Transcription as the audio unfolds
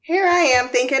am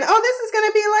thinking, oh, this is going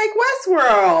to be like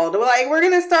Westworld. Like, we're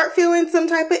going to start feeling some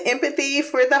type of empathy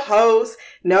for the host.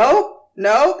 Nope,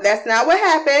 that's not what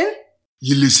happened.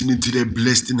 You're listening to that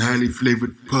blessed and highly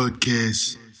flavored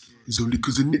podcast. It's only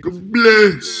because a nigga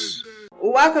blessed.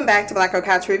 Welcome back to Black Girl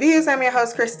Couch Reviews. I'm your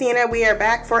host, Christina. We are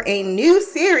back for a new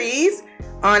series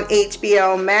on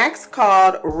HBO Max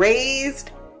called Raised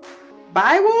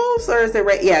by Wolves, or is it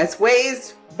it's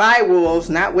Raised by Wolves,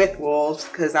 not with Wolves,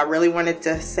 because I really wanted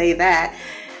to say that.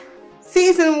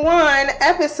 Season 1,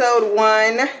 Episode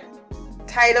 1,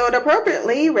 titled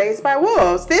appropriately, Raised by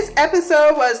Wolves. This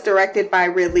episode was directed by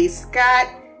Ridley Scott.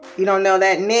 If you don't know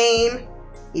that name,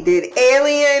 he did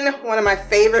Alien, one of my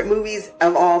favorite movies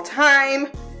of all time,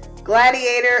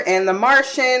 Gladiator, and The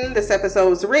Martian. This episode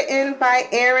was written by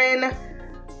Aaron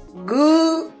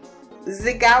Guzikowski,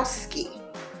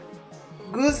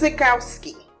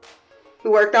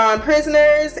 who worked on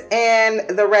Prisoners and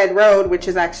The Red Road, which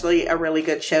is actually a really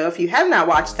good show. If you have not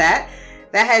watched that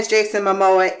has Jason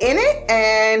Momoa in it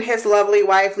and his lovely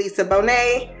wife Lisa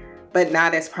Bonet, but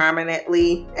not as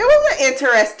prominently. It was an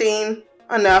interesting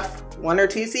enough 1 or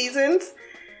 2 seasons.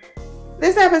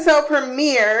 This episode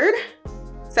premiered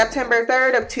September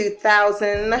 3rd of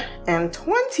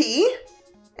 2020,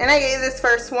 and I gave this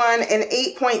first one an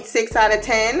 8.6 out of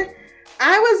 10.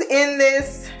 I was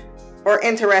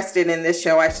interested in this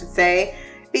show, I should say,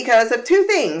 because of 2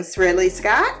 things: Ridley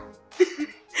Scott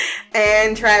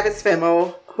and Travis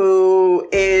Fimmel, who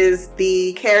is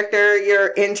the character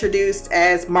you're introduced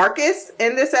as Marcus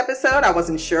in this episode. I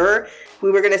wasn't sure we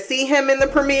were going to see him in the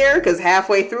premiere, because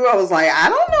halfway through I was like, I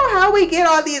don't know how we get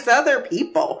all these other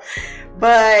people,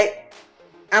 but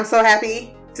I'm so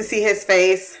happy to see his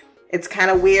face. It's kind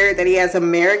of weird that he has an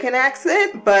American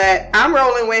accent, but I'm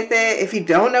rolling with it. If you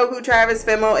don't know who Travis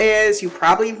Fimmel is, you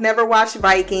probably have never watched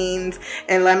Vikings.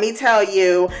 And let me tell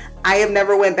you, I have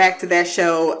never went back to that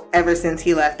show ever since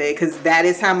he left it, because that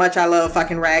is how much I love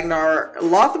fucking Ragnar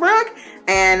Lothbrok.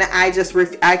 And I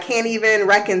can't even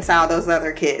reconcile those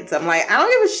other kids. I'm like, I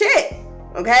don't give a shit.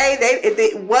 Okay?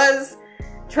 It was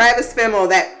Travis Fimmel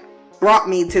that brought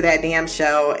me to that damn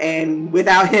show, and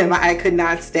without him, I could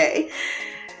not stay.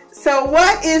 So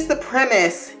what is the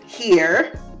premise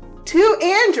here? 2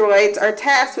 androids are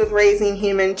tasked with raising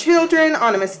human children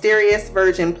on a mysterious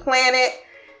virgin planet.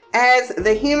 As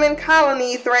the human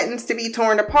colony threatens to be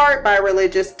torn apart by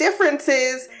religious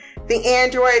differences, the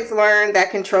androids learn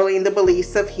that controlling the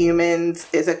beliefs of humans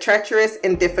is a treacherous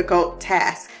and difficult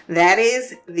task. That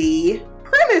is the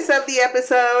premise of the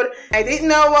episode. I didn't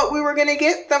know what we were going to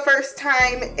get the first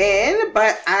time in,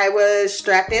 but I was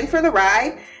strapped in for the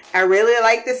ride. I really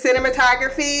like the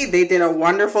cinematography. They did a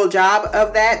wonderful job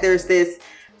of that. There's this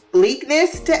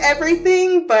bleakness to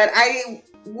everything, but I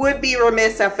would be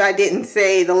remiss if I didn't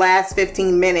say the last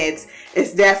 15 minutes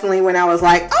is definitely when I was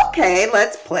like, okay,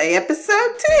 let's play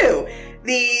episode 2.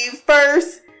 The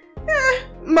first,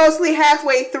 mostly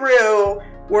halfway through,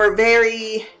 were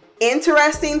very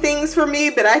interesting things for me,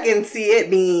 but I can see it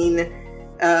being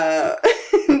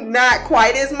not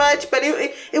quite as much, but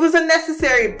it was a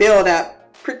necessary build-up,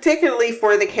 particularly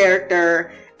for the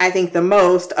character, I think the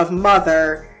most, of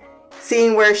Mother.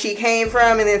 Seeing where she came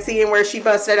from and then seeing where she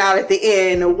busted out at the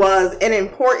end was an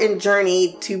important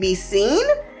journey to be seen,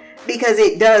 because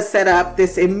it does set up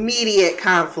this immediate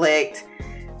conflict,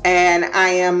 and I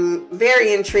am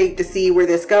very intrigued to see where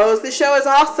this goes. The show has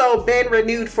also been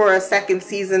renewed for a 2nd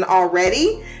season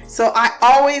already, so I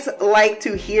always like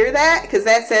to hear that, because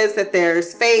that says that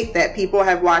there's faith, that people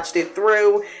have watched it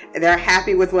through, they're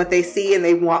happy with what they see, and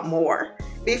they want more.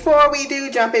 Before we do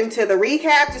jump into the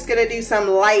recap, just going to do some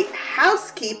light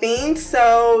housekeeping.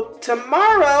 So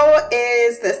tomorrow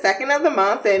is the 2nd of the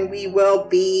month, and we will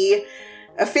be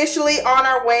officially on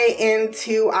our way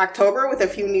into October with a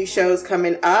few new shows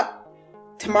coming up.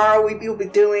 Tomorrow we will be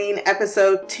doing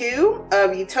episode 2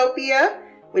 of Utopia,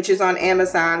 which is on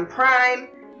Amazon Prime.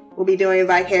 We'll be doing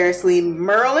Vicariously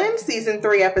Merlin, season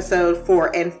 3, episode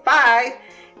 4 and 5.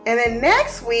 And then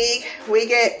next week, we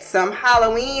get some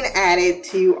Halloween added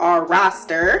to our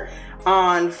roster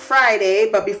on Friday.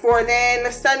 But before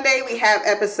then, Sunday, we have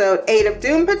episode 8 of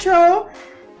Doom Patrol,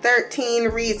 13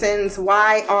 Reasons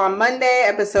Why on Monday,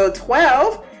 episode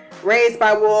 12, Raised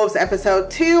by Wolves,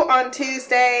 episode 2 on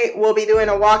Tuesday. We'll be doing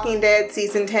a Walking Dead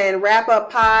season 10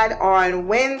 wrap-up pod on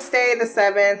Wednesday the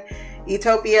 7th,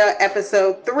 Utopia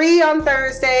episode 3 on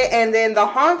Thursday, and then The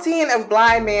Haunting of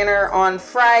Bly Manor on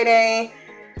Friday.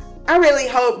 I really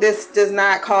hope this does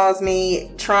not cause me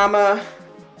trauma.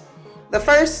 The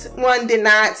first one did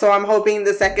not, so I'm hoping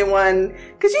the second one,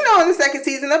 because in the second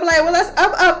season they'll be like, well, let's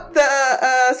up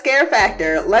the scare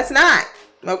factor. Let's not,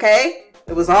 okay?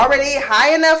 It was already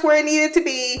high enough where it needed to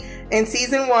be in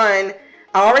season 1.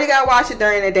 I already got to watch it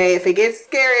during the day. If it gets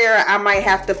scarier, I might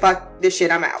have to fuck this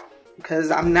shit. I'm out. Because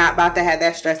I'm not about to have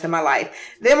that stress in my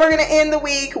life. Then we're going to end the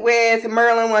week with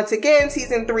Merlin once again,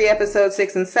 season 3, episode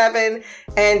 6 and 7,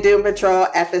 and Doom Patrol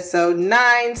episode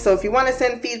 9. So if you want to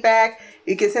send feedback,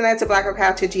 you can send that to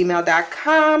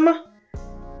blackgirlcouch@gmail.com.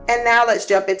 And now let's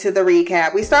jump into the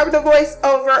recap. We start with the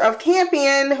voiceover of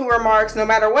Campion, who remarks, no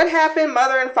matter what happened,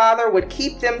 mother and father would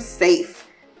keep them safe.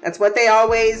 That's what they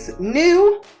always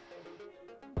knew.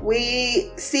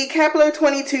 We see Kepler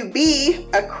 22b,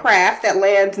 a craft that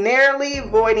lands narrowly,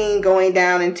 avoiding going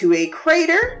down into a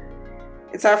crater.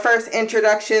 It's our first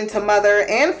introduction to mother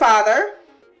and father,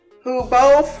 who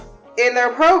both in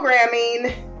their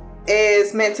programming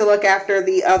is meant to look after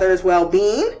the other's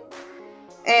well-being.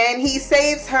 And he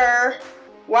saves her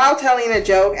while telling a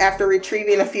joke after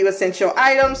retrieving a few essential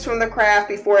items from the craft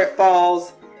before it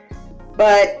falls.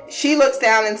 But she looks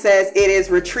down and says it is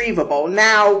retrievable.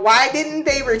 Now, why didn't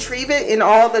they retrieve it in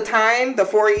all the time, the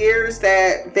 4 years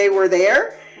that they were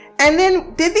there? And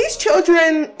then, did these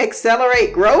children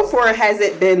accelerate growth, or has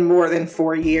it been more than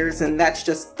 4 years and that's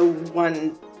just the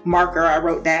one marker I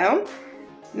wrote down?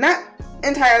 Not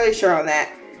entirely sure on that.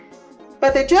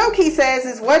 But the joke, he says,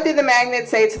 is what did the magnet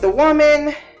say to the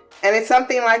woman? And it's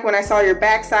something like, when I saw your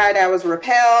backside, I was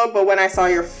repelled, but when I saw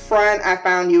your front, I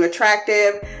found you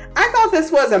attractive. I thought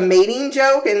this was a mating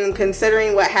joke, and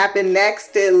considering what happened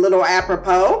next, a little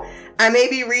apropos. I may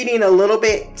be reading a little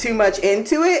bit too much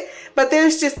into it, but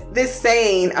there's just this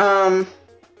saying,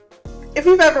 if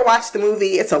you've ever watched the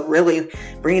movie, it's a really,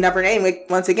 bringing up her name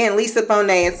once again, Lisa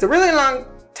Bonet. It's a really long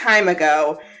time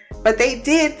ago, but they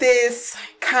did this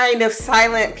kind of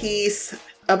silent piece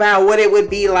about what it would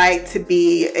be like to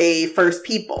be a first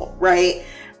people, right?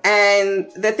 And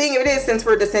the thing of it is, since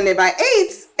we're descended by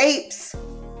apes,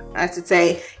 I should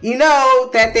say, you know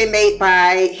that they mate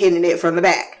by hitting it from the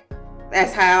back.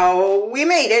 That's how we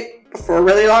made it for a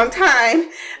really long time.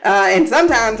 And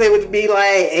sometimes it would be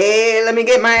like, hey, let me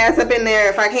get my ass up in there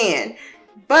if I can.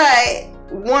 But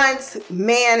once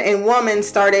man and woman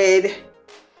started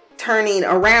turning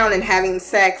around and having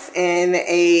sex in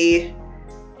a,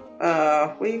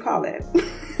 what do you call that?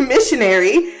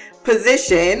 missionary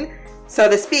position, so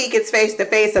to speak, it's face to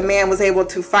face. A man was able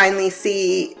to finally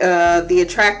see the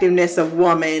attractiveness of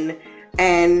woman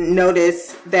and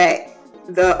notice that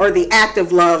the act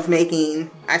of love making,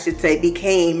 I should say,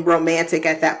 became romantic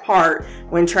at that part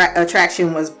when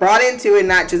attraction was brought into it,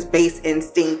 not just base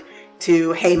instinct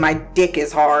to, hey, my dick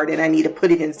is hard and I need to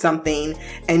put it in something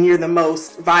and you're the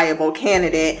most viable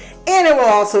candidate, and it will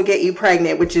also get you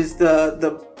pregnant, which is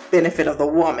the benefit of the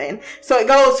woman. So it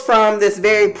goes from this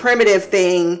very primitive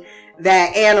thing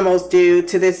that animals do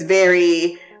to this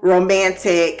very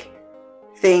romantic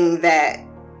thing that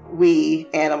we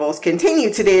animals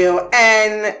continue to do.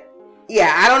 And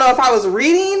yeah, I don't know if I was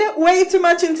reading way too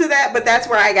much into that, but that's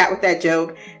where I got with that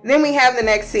joke. Then we have the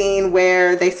next scene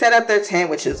where they set up their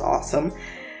tent, which is awesome.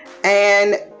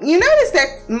 And you notice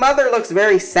that mother looks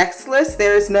very sexless.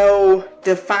 There's no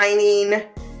defining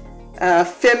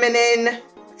feminine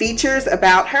features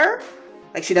about her.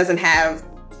 Like, she doesn't have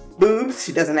boobs,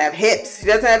 she doesn't have hips, she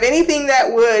doesn't have anything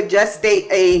that would gestate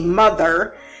a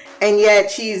mother, and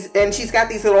yet she's got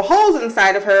these little holes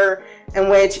inside of her in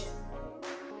which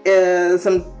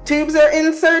some tubes are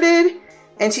inserted,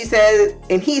 and he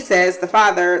says, the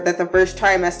father, that the first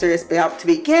trimester is about to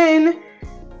begin.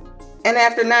 And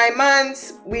after 9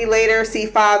 months, we later see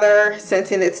father,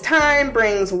 sensing it's time,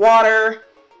 brings water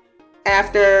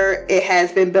after it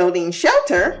has been building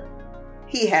shelter.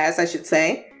 I should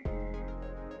say.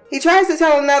 He tries to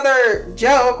tell another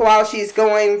joke while she's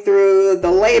going through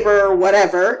the labor or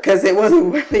whatever, because it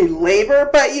wasn't really labor,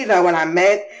 but you know what I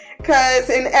meant. Because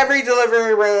in every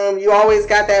delivery room, you always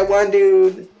got that one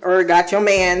dude or got your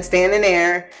man standing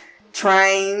there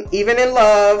trying, even in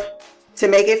love, to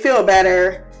make it feel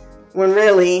better, when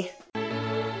really...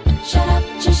 Shut up,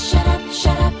 just shut up,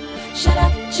 shut up, shut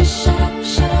up, just shut up,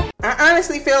 shut up. I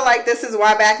honestly feel like this is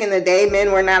why back in the day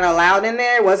men were not allowed in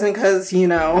there. It wasn't because, you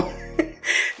know...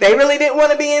 they really didn't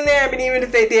want to be in there, but even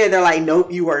if they did, they're like,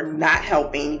 nope, you are not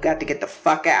helping. You got to get the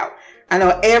fuck out. I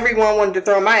know everyone wanted to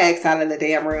throw my ex out of the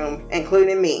damn room,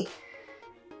 including me.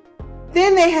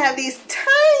 Then they have these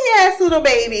tiny ass little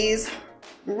babies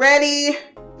ready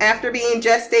after being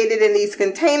gestated in these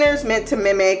containers meant to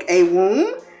mimic a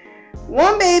womb.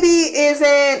 One baby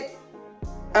isn't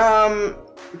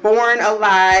born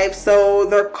alive, so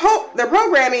their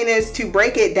programming is to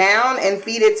break it down and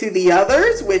feed it to the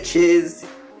others, which is,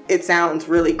 it sounds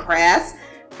really crass,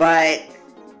 but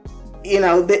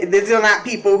these are not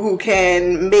people who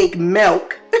can make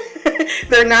milk.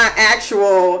 They're not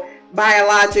actual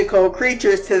biological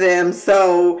creatures to them.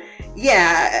 So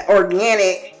yeah,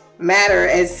 organic matter,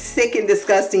 as sick and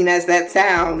disgusting as that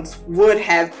sounds, would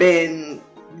have been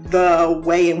the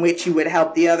way in which you would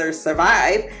help the others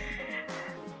survive.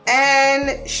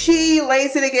 And she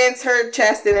lays it against her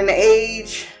chest in an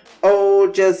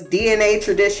age-old just DNA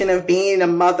tradition of being a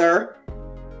mother,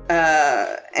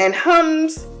 and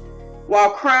hums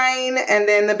while crying, and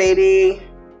then the baby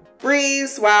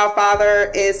breathes while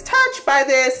father is touched by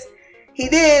this. He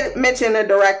did mention a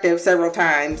directive several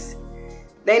times.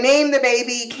 They named the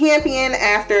baby Campion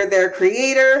after their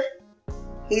creator.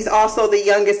 He's also the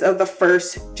youngest of the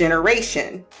first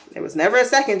generation. There was never a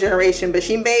second generation, but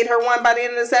she made her one by the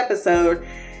end of this episode.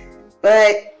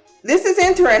 But this is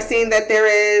interesting that there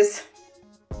is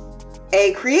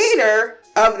a creator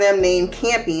of them named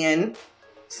Campion.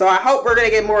 So I hope we're going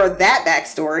to get more of that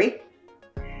backstory.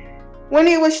 When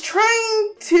he was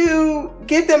trying to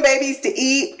get them babies to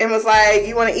eat and was like,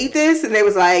 you want to eat this? And they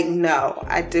was like, no,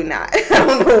 I do not. I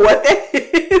don't know what that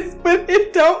is, but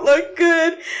it don't look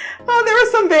good. Oh, there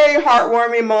were some very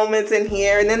heartwarming moments in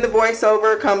here. And then the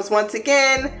voiceover comes once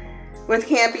again with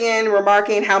Campion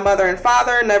remarking how mother and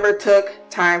father never took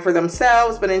time for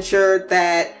themselves, but ensured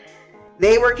that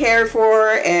they were cared for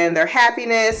and their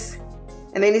happiness.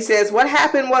 And then he says, what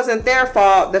happened wasn't their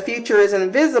fault. The future is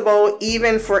invisible,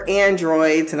 even for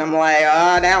androids. And I'm like,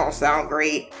 oh, that don't sound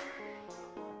great.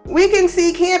 We can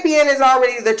see Campion is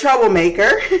already the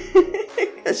troublemaker.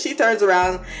 She turns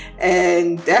around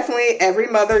and definitely every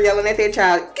mother yelling at their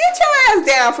child, get your ass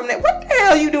down from there. What the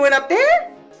hell are you doing up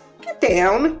there? Get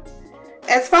down.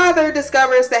 As father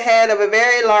discovers the head of a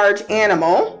very large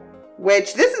animal,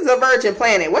 which this is a virgin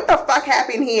planet. What the fuck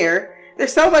happened here?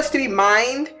 There's so much to be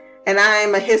mined. And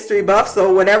I'm a history buff,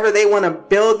 so whatever they want to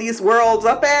build these worlds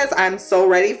up as, I'm so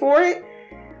ready for it.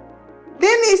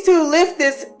 Then these two lift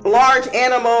this large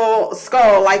animal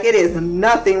skull like it is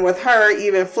nothing, with her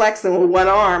even flexing with one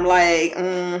arm like,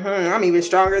 I'm even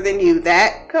stronger than you.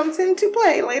 That comes into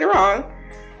play later on.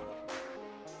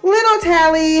 Little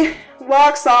Tally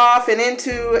walks off and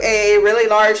into a really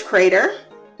large crater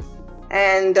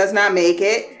and does not make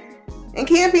it. And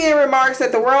Campion remarks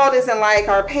that the world isn't like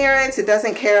our parents. It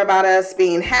doesn't care about us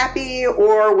being happy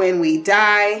or when we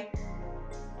die.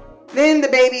 Then the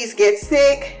babies get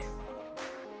sick.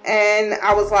 And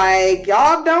I was like,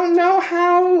 y'all don't know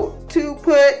how to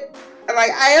put...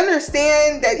 Like, I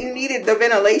understand that you needed the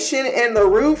ventilation in the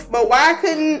roof, but why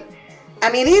couldn't... I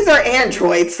mean, these are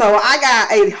androids, so I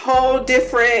got a whole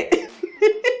different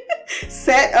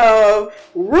set of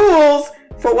rules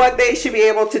for what they should be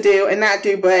able to do and not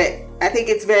do, but I think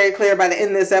it's very clear by the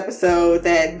end of this episode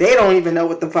that they don't even know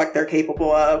what the fuck they're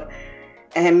capable of,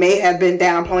 and may have been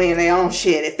downplaying their own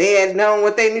shit. If they had known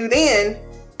what they knew then,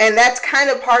 and that's kind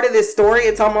of part of this story,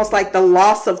 it's almost like the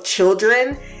loss of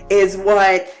children is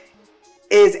what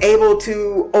is able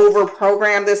to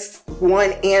overprogram this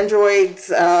one android's,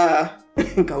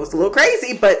 goes a little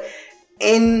crazy, but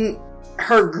in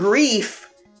her grief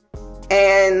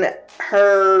and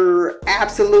her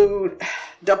absolute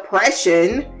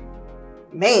depression,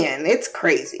 man, it's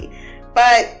crazy.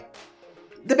 But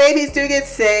the babies do get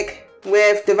sick,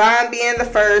 with Devon being the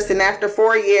first, and after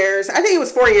 4 years, I think it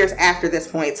was 4 years after this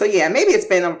point, so yeah, maybe it's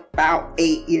been about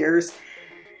 8 years.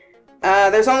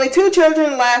 There's only 2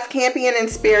 children left, Campion and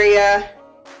Spiria.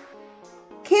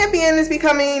 Campion is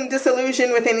becoming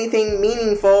disillusioned with anything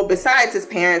meaningful besides his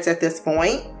parents at this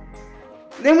point.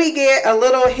 Then we get a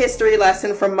little history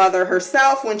lesson from Mother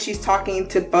herself when she's talking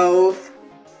to both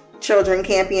children,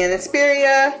 Campion and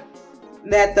Spiria,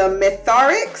 that the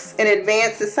Mytharics, an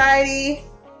advanced society,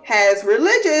 has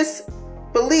religious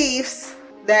beliefs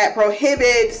that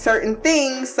prohibit certain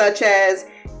things, such as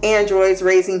androids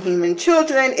raising human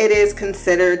children. It is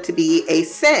considered to be a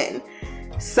sin.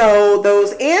 So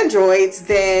those androids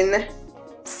then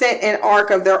sent an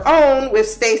ark of their own with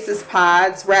stasis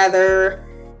pods rather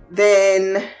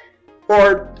than,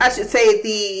 or I should say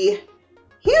the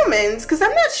humans, because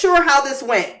I'm not sure how this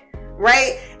went,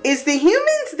 right? Is the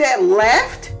humans that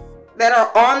left, that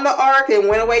are on the ark and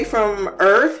went away from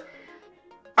Earth,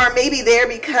 are maybe there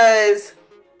because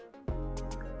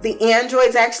the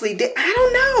androids actually did? I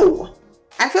don't know.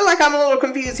 I feel like I'm a little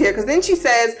confused here, because then she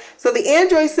says, so the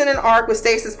androids sent an ark with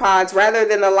stasis pods rather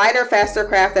than the lighter, faster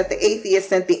craft that the atheists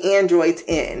sent the androids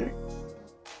in.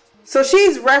 So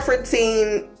she's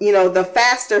referencing, the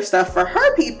faster stuff for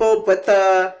her people, but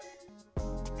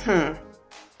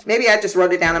maybe I just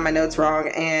wrote it down in my notes wrong,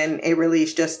 and it really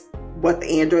is just what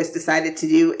the androids decided to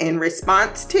do in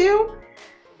response to.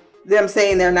 them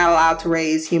saying they're not allowed to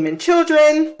raise human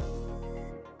children.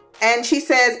 And she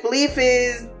says belief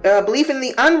in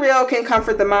the unreal can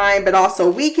comfort the mind, but also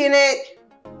weaken it.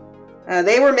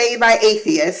 They were made by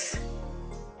atheists.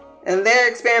 And their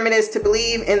experiment is to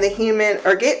believe in the human,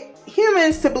 or get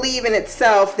humans to believe in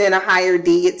itself than a higher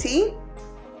deity.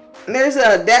 And there's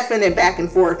a definite back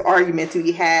and forth argument to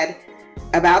be had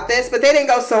about this, but they didn't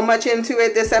go so much into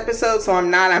it this episode, so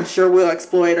I'm sure we'll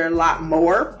explore it a lot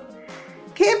more.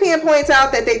 Campion points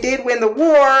out that they did win the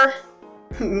war,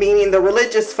 meaning the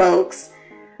religious folks,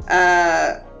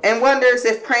 and wonders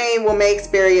if praying will make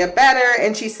Speria better,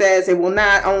 and she says it will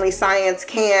not, only science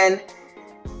can,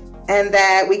 and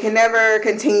that we will never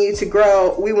continue to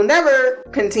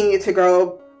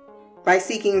grow by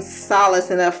seeking solace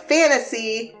in a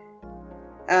fantasy,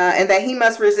 and that he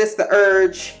must resist the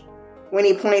urge when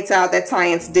he points out that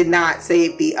science did not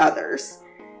save the others.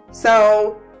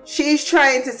 So she's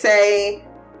trying to say,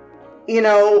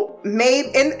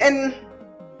 maybe, and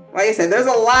like I said, there's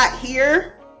a lot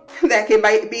here that can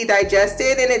be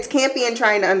digested, and it's Campion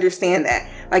trying to understand that.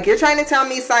 Like, you're trying to tell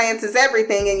me science is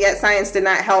everything, and yet science did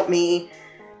not help me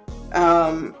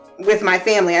with my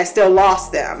family. I still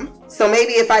lost them. So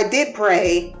maybe if I did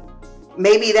pray,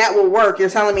 maybe that will work. You're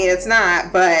telling me it's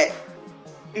not, but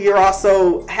you're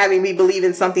also having me believe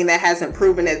in something that hasn't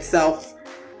proven itself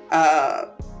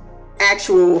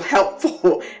actual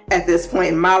helpful at this point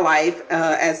in my life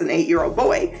as an 8-year-old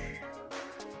boy.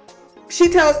 She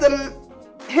tells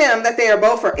him that they are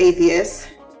both atheists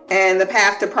and the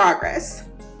path to progress.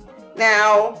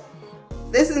 Now,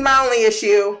 this is my only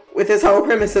issue with this whole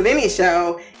premise of any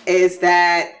show, is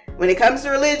that when it comes to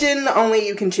religion, only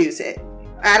you can choose it.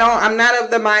 I'm not of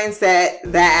the mindset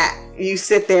that you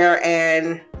sit there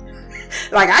and,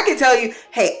 like, I can tell you,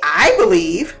 hey, I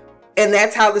believe, and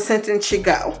that's how the sentence should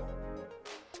go.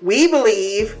 We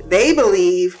believe, they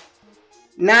believe,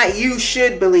 not you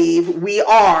should believe, we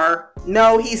are.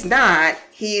 No, he's not.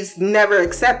 He's never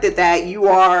accepted that. You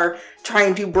are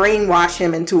trying to brainwash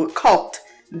him into a cult.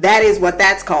 That is what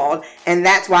that's called. And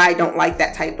that's why I don't like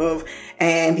that type of,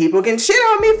 and people can shit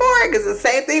on me for it, because the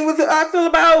same thing I feel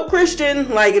about Christian.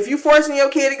 Like, if you forcing your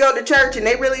kid to go to church and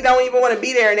they really don't even want to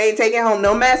be there and they ain't taking home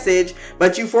no message,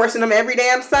 but you forcing them every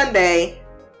damn Sunday,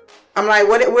 I'm like,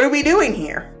 what are we doing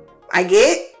here? I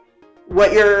get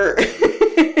what you're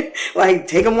like,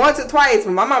 take them once or twice,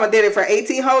 but my mama did it for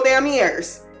 18 whole damn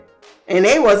years. And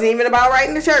they wasn't even about right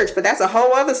in the church, but that's a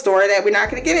whole other story that we're not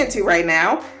going to get into right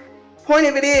now. Point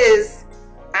of it is,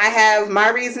 I have my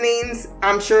reasonings.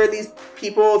 I'm sure these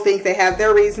people think they have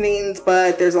their reasonings,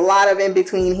 but there's a lot of in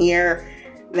between here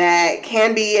that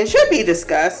can be and should be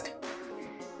discussed.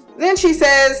 Then she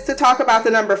says to talk about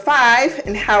the number 5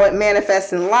 and how it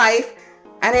manifests in life.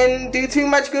 I didn't do too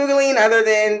much Googling other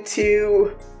than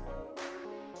to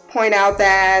point out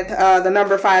that the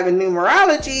number 5 in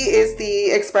numerology is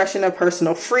the expression of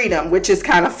personal freedom, which is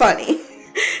kind of funny.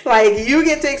 Like, you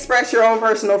get to express your own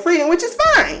personal freedom, which is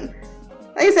fine.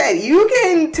 Like I said, you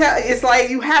can tell, it's like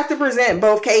you have to present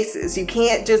both cases. You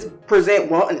can't just present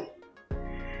one.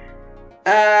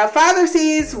 Father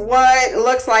sees what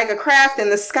looks like a craft in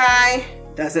the sky.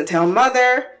 Doesn't tell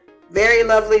mother. Very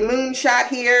lovely moonshot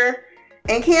here.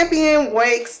 And Campion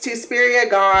wakes to Speria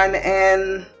gone,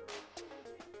 and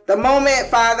the moment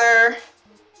Father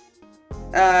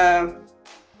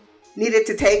needed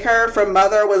to take her from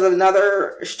mother was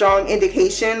another strong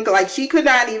indication. Like, she could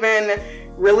not even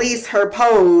release her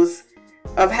pose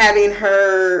of having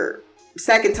her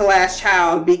second to last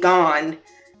child be gone.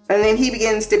 And then he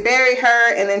begins to bury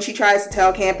her, and then she tries to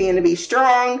tell Campion to be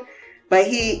strong, but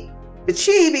she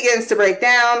begins to break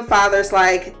down. Father's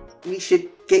like, we should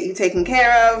get you taken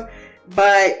care of,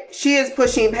 but she is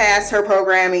pushing past her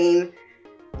programming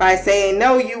by saying,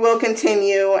 no, you will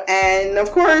continue. And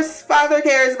of course, Father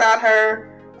cares about her,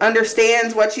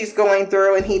 understands what she's going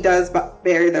through, and he does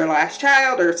bury their last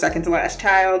child, or second to last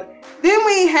child. Then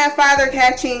we have Father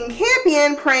catching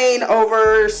Campion praying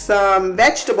over some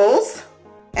vegetables,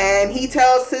 and he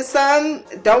tells his son,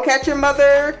 don't catch your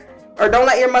mother, or don't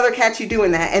let your mother catch you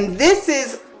doing that. And this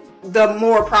is the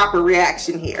more proper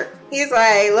reaction here. He's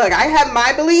like, look, I have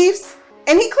my beliefs.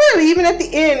 And he clearly, even at the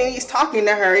end, and he's talking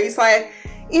to her, he's like,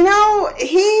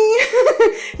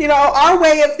 our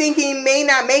way of thinking may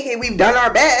not make it. We've done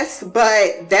our best,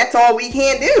 but that's all we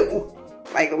can do.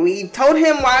 Like, we told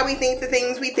him why we think the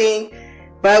things we think,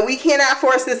 but we cannot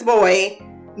force this boy,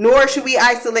 nor should we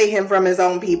isolate him from his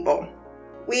own people.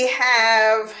 We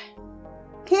have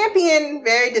Campion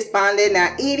very despondent,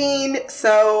 not eating,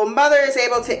 so mother is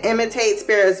able to imitate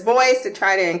Spiria's voice to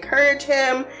try to encourage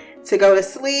him to go to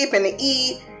sleep and to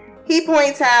eat. He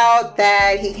points out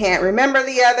that he can't remember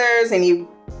the others and he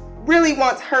really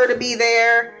wants her to be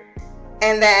there,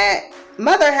 and that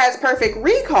Mother has perfect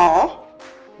recall,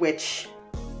 which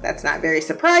that's not very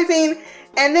surprising.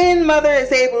 And then Mother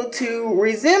is able to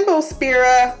resemble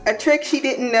Spira, a trick she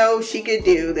didn't know she could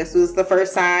do. This was the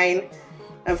first sign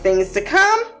of things to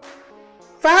come.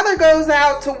 Father goes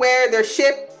out to where their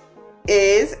ship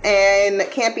is, and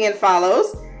Campion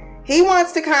follows. He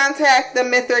wants to contact the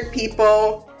Mithric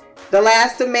people, the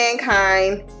last of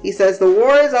mankind. He says the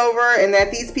war is over and that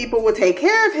these people will take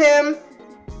care of him.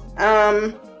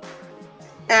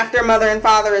 After Mother and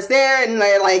Father is there, and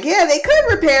they're like, yeah, they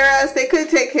could repair us, they could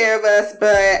take care of us,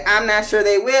 but I'm not sure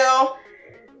they will,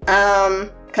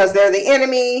 because they're the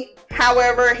enemy.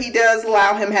 However, he does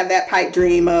allow him have that pipe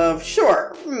dream of,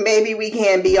 sure, maybe we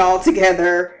can be all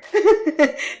together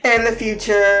in the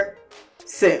future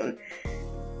soon.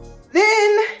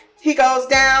 Then he goes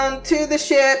down to the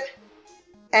ship,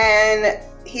 and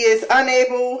he is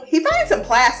unable. He finds some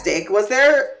plastic. Was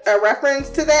there a reference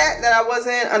to that I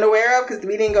wasn't unaware of? Because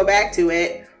we didn't go back to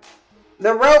it.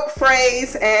 The rope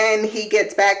frays and he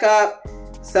gets back up.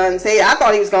 Son say, I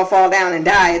thought he was going to fall down and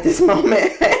die at this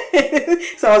moment.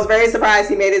 So I was very surprised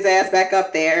he made his ass back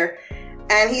up there.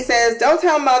 And he says, don't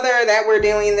tell Mother that we're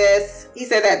doing this. He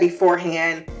said that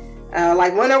beforehand.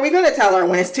 Like, when are we going to tell her?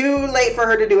 When it's too late for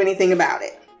her to do anything about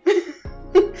it.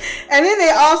 And then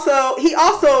he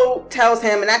also tells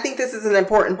him, and I think this is an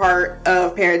important part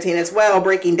of parenting as well,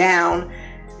 breaking down,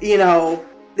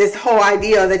 this whole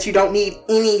idea that you don't need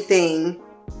anything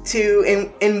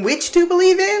in which to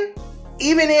believe in,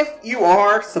 even if you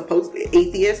are supposedly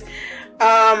atheist,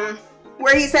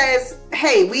 where he says,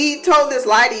 hey, we told this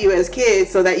lie to you as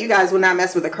kids so that you guys would not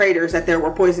mess with the craters, that there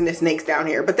were poisonous snakes down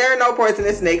here, but there are no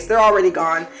poisonous snakes. They're already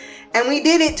gone. And we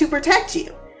did it to protect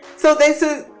you. So this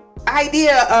is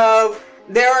idea of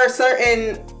there are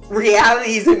certain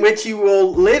realities in which you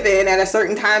will live in at a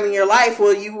certain time in your life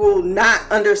where you will not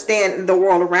understand the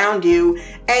world around you,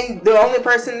 and the only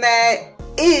person that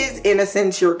is, in a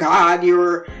sense, your God,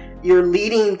 your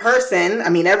leading person. I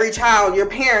mean, every child, your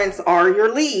parents are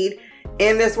your lead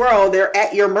in this world. They're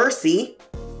at your mercy.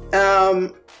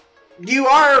 You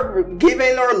are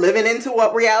given or living into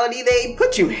what reality they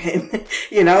put you in.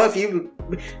 If you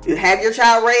have your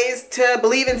child raised to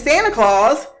believe in Santa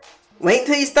Claus, wait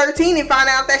until he's 13 and find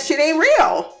out that shit ain't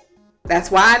real.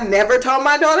 That's why I never told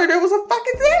my daughter there was a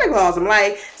fucking Santa Claus. I'm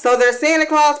like, so there's Santa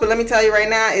Claus, but let me tell you right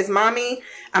now, it's mommy.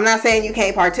 I'm not saying you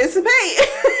can't participate.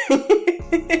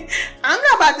 I'm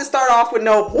not about to start off with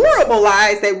no horrible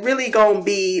lies that really gonna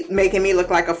be making me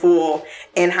look like a fool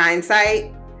in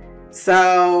hindsight.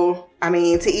 So, I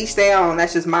mean, to each their own.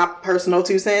 That's just my personal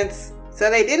 2 cents. So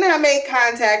they did not make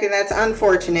contact, and that's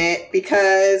unfortunate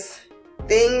because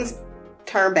things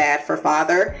turn bad for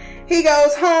Father. He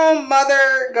goes home.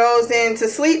 Mother goes into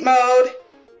sleep mode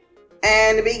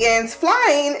and begins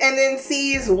flying, and then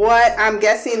sees what I'm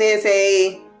guessing is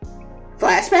a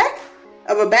flashback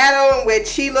of a battle in which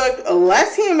she looked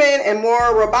less human and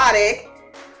more robotic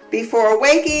before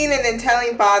waking, and then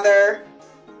telling Father,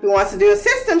 who wants to do a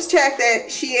systems check, that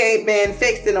she ain't been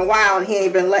fixed in a while and he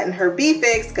ain't been letting her be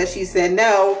fixed because she said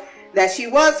no, that she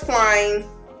was flying.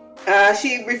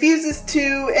 She refuses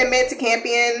to admit to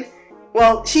Campion.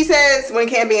 Well, she says when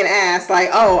Campion asks, like,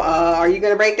 are you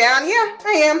going to break down? Yeah,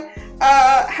 I am.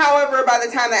 However, by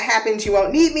the time that happens, you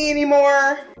won't need me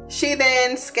anymore. She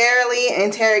then scarily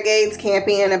interrogates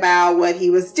Campion about what he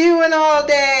was doing all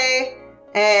day.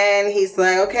 And he's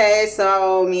like, okay,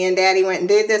 so me and Daddy went and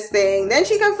did this thing. Then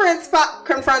she confronts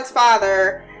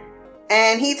Father,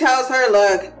 and he tells her,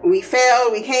 look, we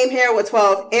failed. We came here with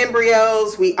 12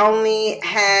 embryos. We only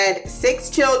had 6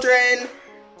 children.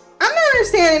 I'm not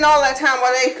understanding all that time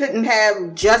why they couldn't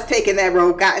have just taken that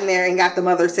road, gotten there, and got the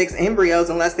other 6 embryos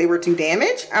unless they were too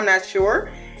damaged. I'm not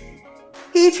sure.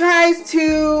 He tries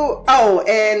to,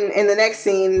 and in the next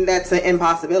scene, that's an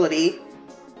impossibility.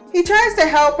 He tries to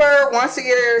help her, wants to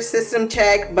get her system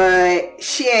checked, but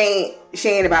she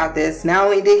ain't about this. Not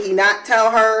only did he not tell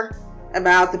her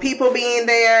about the people being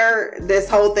there, this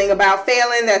whole thing about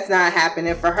failing, that's not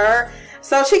happening for her.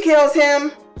 So she kills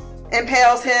him,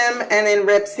 impales him, and then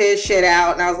rips his shit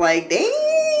out. And I was like,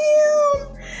 damn.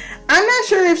 I'm not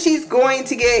sure if she's going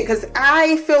to get, because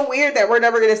I feel weird that we're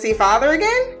never going to see Father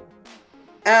again.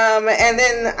 And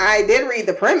then I did read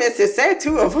the premise. It said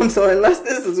 2 of them. So unless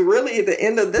this is really the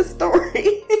end of this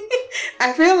story,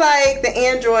 I feel like the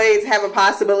androids have a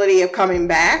possibility of coming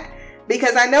back,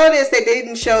 because I noticed they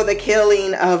didn't show the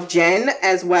killing of Jen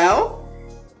as well.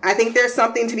 I think there's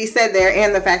something to be said there,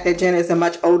 and the fact that Jen is a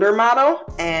much older model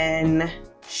and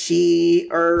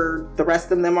the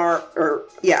rest of them are,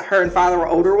 her and father were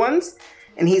older ones,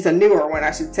 and he's a newer one,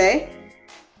 I should say.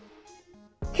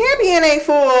 Campion ain't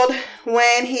fooled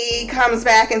when he comes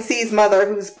back and sees mother,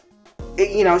 who's,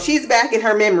 she's back in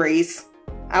her memories.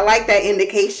 I like that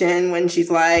indication when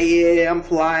she's like, yeah, I'm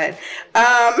flying.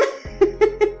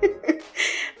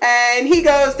 And he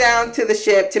goes down to the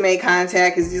ship to make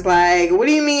contact because he's like, what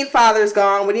do you mean father's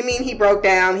gone? What do you mean he broke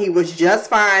down? He was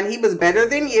just fine. He was better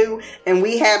than you. And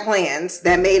we had plans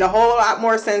that made a whole lot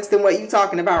more sense than what you're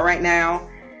talking about right now.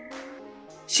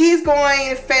 She's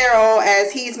going feral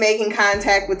as he's making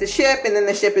contact with the ship, and then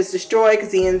the ship is destroyed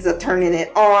because he ends up turning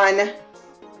it on.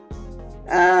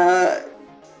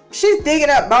 She's digging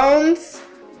up bones.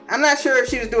 I'm not sure if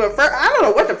she was doing I don't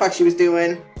know what the fuck she was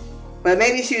doing. But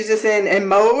maybe she was just in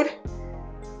mode.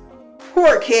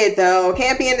 Poor kid, though.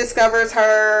 Campion discovers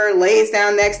her, lays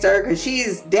down next to her, because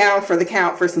she's down for the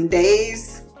count for some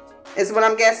days, is what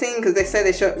I'm guessing, because they said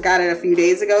they got it a few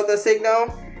days ago, the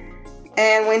signal.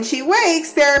 And when she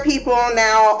wakes, there are people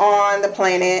now on the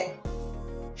planet.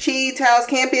 She tells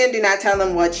Campion, do not tell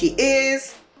them what she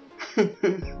is.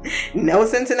 No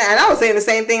sense in that. And I was saying the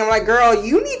same thing. I'm like, girl,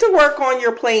 you need to work on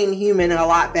your playing human a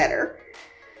lot better.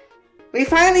 We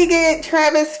finally get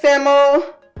Travis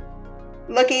Fimmel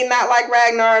looking not like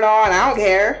Ragnar at all, and I don't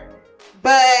care.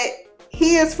 But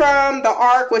he is from the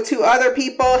Ark with two other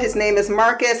people. His name is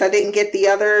Marcus. I didn't get the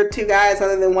other two guys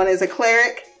other than one is a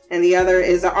cleric and the other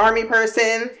is an army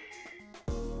person.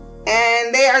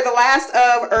 And they are the last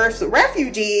of Earth's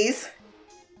refugees.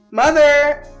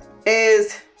 Mother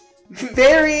is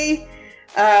very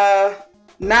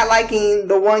not liking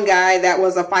the one guy that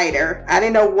was a fighter. I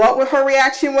didn't know what her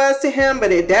reaction was to him,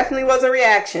 but it definitely was a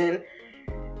reaction.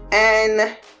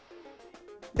 And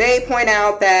they point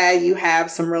out that you have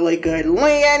some really good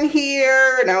land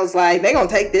here. And I was like, they're going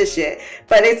to take this shit.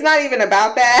 But it's not even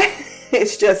about that.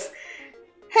 It's just,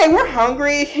 hey, we're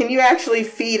hungry. Can you actually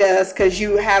feed us? Because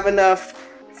you have enough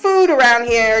food around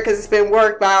here. Because it's been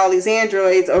worked by all these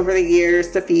androids over the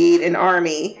years to feed an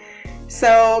army.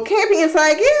 So Campion's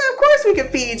like, yeah, of course we can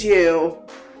feed you.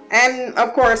 And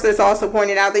of course, it's also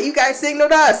pointed out that you guys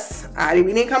signaled us. We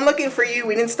didn't come looking for you.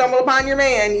 We didn't stumble upon your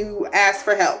man. You asked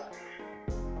for help.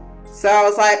 So I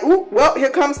was like, ooh, well, here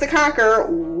comes the conqueror.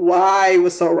 Why I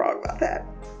was so wrong about that.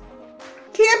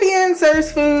 Campion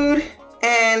serves food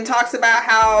and talks about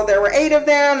how there were 8 of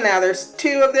them. Now there's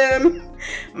 2 of them.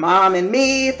 Mom and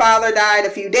me. Father died a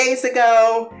few days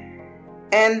ago.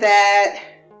 And that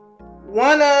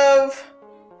one of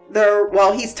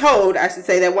he's told, I should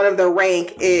say, that one of their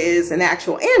rank is an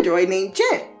actual android named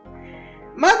Jen.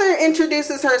 Mother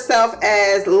introduces herself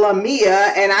as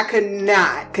Lamia, and I could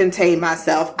not contain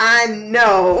myself. I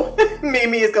know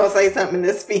Mimi is going to say something in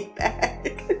this feedback.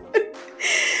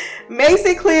 Makes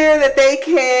it clear that they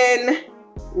can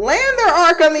land their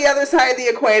ark on the other side of the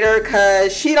equator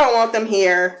because she don't want them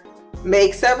here.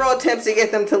 Make several attempts to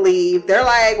get them to leave. They're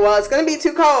like, well, it's going to be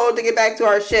too cold to get back to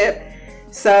our ship.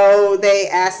 So they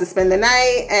ask to spend the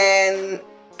night, and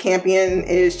Campion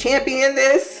is championing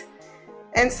this.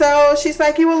 And so she's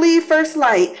like, you will leave first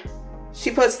light. She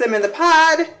puts them in the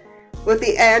pod with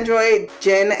the android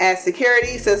Jen as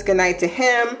security, says goodnight to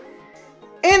him.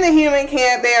 In the human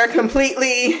camp, they are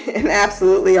completely and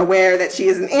absolutely aware that she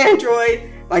is an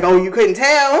android. Like, oh, you couldn't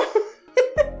tell.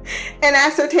 And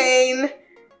ascertain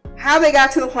how they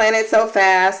got to the planet so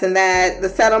fast, and that the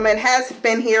settlement has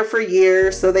been here for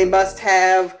years, so they must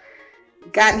have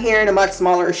gotten here in a much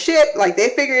smaller ship. Like, they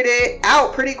figured it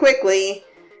out pretty quickly.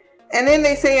 And then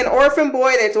they say an orphan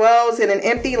boy that dwells in an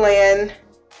empty land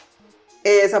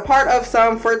is a part of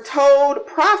some foretold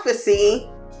prophecy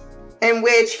in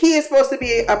which he is supposed to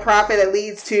be a prophet that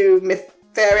leads to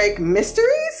mytheric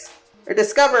mysteries, or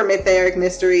discover mytheric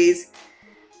mysteries.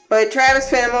 But Travis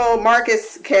Fimmel,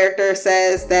 Marcus' character,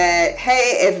 says that,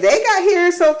 hey, if they got here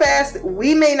so fast,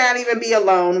 we may not even be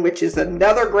alone, which is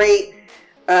another great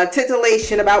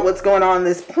titillation about what's going on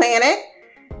this planet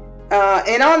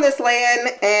and on this land,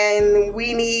 and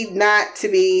we need not to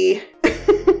be,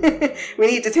 we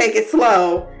need to take it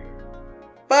slow.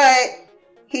 But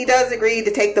he does agree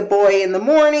to take the boy in the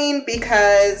morning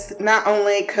because not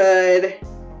only could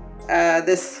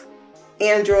this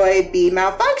android be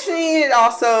malfunctioning, it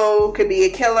also could be a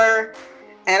killer.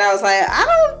 And I was like, I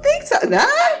don't think so. Nah.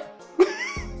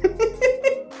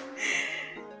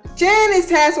 Jen is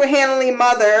tasked with handling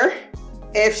Mother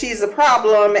if she's a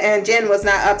problem, and Jen was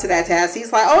not up to that task.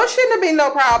 He's like, oh, it shouldn't have been no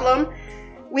problem.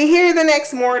 We hear the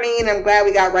next morning, and I'm glad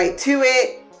we got right to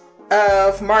it,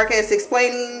 of Marcus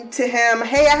explaining to him,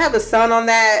 hey, I have a son on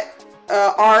that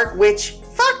ark, which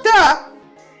fucked up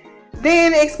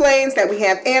Then explains that we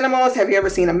have animals. Have you ever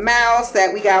seen a mouse?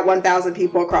 That we got 1,000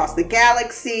 people across the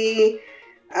galaxy.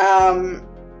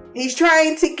 He's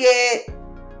trying to get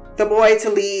the boy to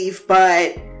leave,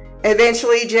 but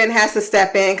eventually Jen has to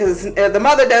step in because the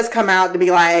mother does come out to be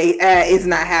like, it's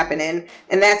not happening.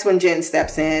 And that's when Jen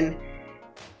steps in.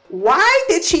 Why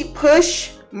did she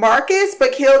push Marcus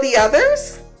but kill the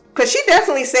others? Because she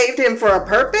definitely saved him for a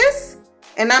purpose.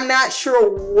 And I'm not sure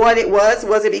what it was.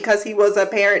 Was it because he was a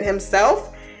parent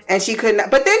himself and she could not?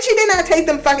 But then she did not take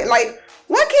them fucking, like,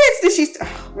 what kids did she?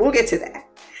 We'll get to that.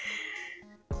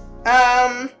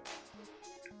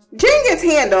 Jen gets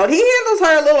handled. He handles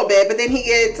her a little bit, but then he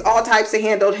gets all types of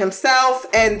handled himself.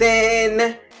 And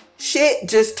then shit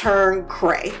just turned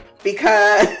cray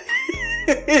because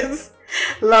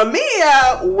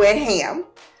Lamia went ham.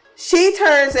 She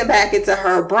turns him back into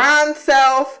her bronze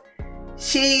self.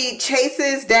 She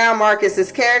chases down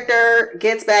Marcus's character,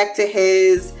 gets back to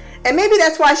his, and maybe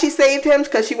that's why she saved him,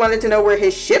 because she wanted to know where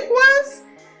his ship was.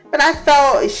 But I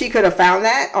felt she could have found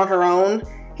that on her own.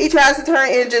 He tries to turn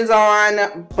engines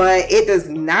on, but it does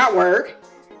not work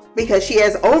because she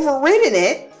has overridden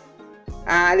it.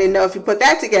 I didn't know if you put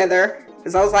that together,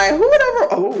 because I was like, who would over?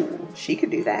 Oh, she could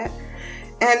do that.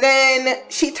 And then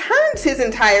she turns his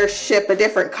entire ship a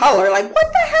different color. Like,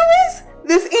 what the hell is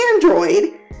this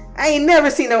android? I ain't never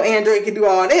seen no android can do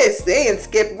all this. They ain't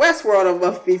skipped Westworld of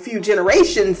a few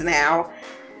generations now.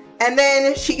 And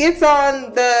then she gets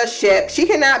on the ship. She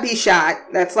cannot be shot.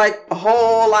 That's like a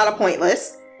whole lot of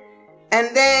pointless.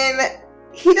 And then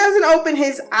he doesn't open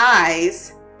his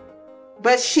eyes.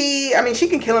 But she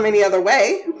can kill him any other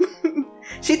way.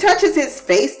 She touches his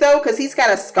face though, because he's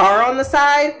got a scar on the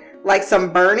side, like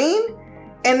some burning.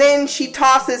 And then she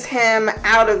tosses him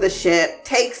out of the ship,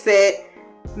 takes it,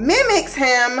 mimics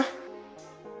him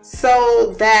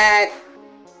so that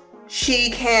she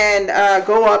can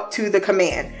go up to the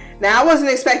command. Now, I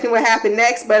wasn't expecting what happened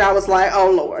next, but I was like, oh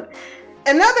Lord.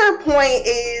 Another point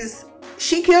is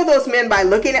she killed those men by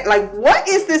looking at, like, what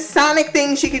is this sonic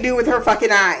thing she could do with her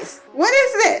fucking eyes? What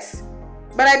is this?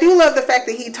 But I do love the fact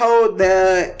that he told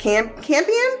the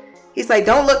Campion, he's like,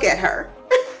 don't look at her.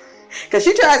 Because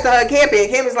she tries to hug Campy,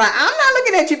 and Campy's like, I'm not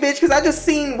looking at you, bitch, because I just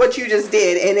seen what you just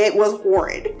did, and it was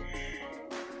horrid.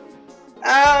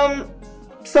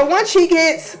 So once she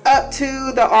gets up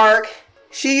to the Ark,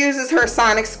 she uses her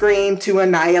sonic scream to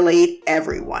annihilate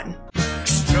everyone.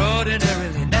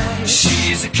 Extraordinarily nice.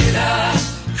 She's a killer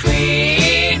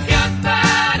queen,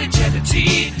 gunpowder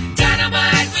agility,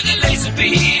 dynamite with a laser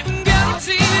beam,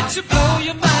 guaranteed to blow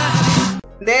your mind.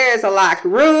 There's a locked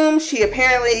room. She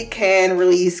apparently can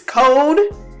release code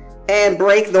and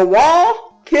break the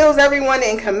wall, kills everyone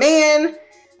in command,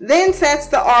 then sets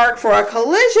the Ark for a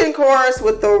collision course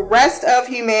with the rest of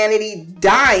humanity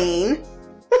dying.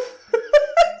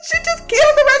 She just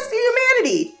killed the rest of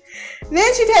humanity.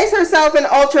 Then she takes herself an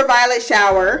ultraviolet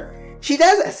shower. She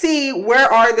does see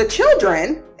where are the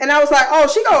children. And I was like, oh,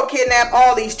 she gonna kidnap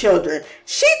all these children.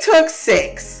 She took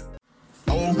 6.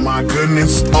 Oh my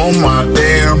goodness, oh my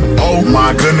damn, oh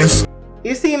my goodness.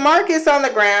 You see Marcus on the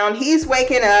ground. He's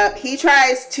waking up. He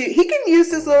can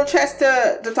use his little chest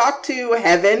to talk to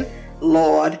heaven,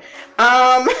 Lord.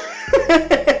 That's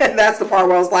the part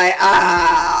where I was like,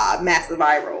 massive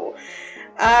eye roll.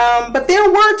 But there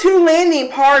were 2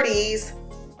 landing parties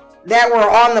that were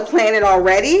on the planet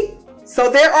already. So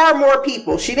there are more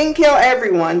people. She didn't kill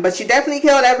everyone, but she definitely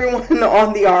killed everyone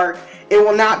on the Ark. It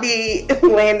will not be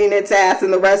landing its ass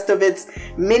and the rest of its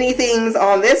many things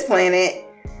on this planet.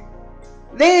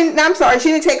 Then, I'm sorry, she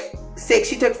didn't take 6.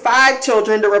 She took 5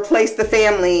 children to replace the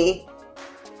family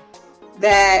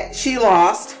that she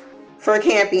lost for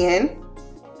Campion.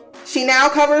 She now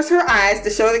covers her eyes to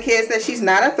show the kids that she's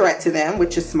not a threat to them,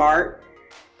 which is smart.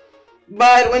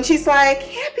 But when she's like,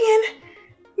 Campion,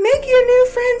 make your new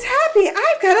friends happy.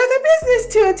 I've got other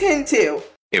business to attend to.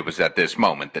 It was at this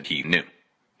moment that he knew.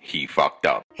 He fucked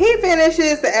up. He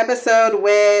finishes the episode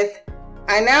with,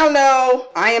 I now know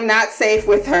I am not safe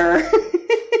with her.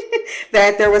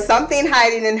 That there was something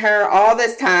hiding in her all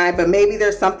this time, but maybe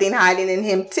there's something hiding in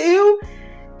him too.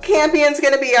 Campion's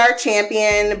gonna be our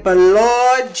champion, but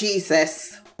Lord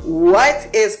Jesus, what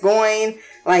is going,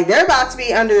 like, they're about to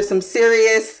be under some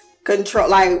serious control.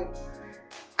 Like,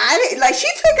 she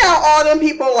took out all them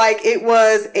people like it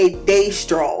was a day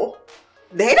stroll.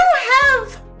 They don't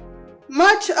have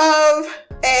much of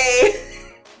a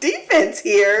defense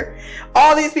here.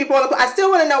 All these people, I still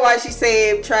want to know why she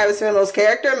saved Travis Fimmell's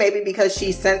character. Maybe because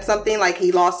she sent something, like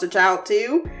he lost a child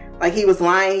too. Like he was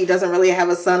lying. He doesn't really have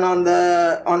a son on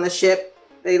the ship.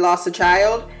 They lost a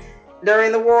child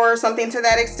during the war or something to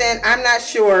that extent. I'm not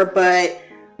sure, but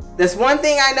There's one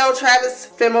thing I know Travis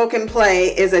Fimmel can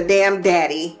play is a damn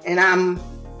daddy, and I'm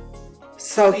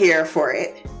so here for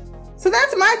it. So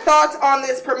that's my thoughts on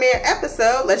this premiere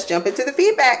episode. Let's jump into the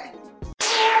feedback.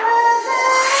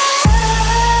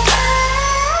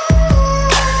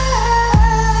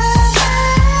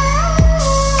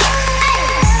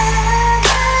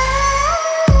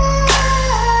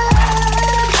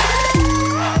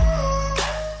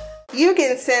 You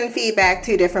can send feedback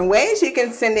two different ways. You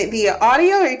can send it via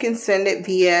audio, or you can send it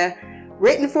via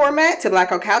written format to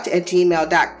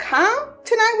blackoutcouch@gmail.com.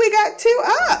 Tonight we got two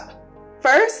up.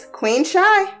 First, Queen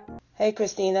Shy. Hey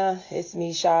Christina, it's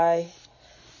me, Shy.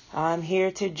 I'm here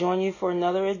to join you for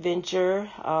another adventure.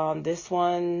 This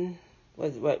one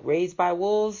was Raised by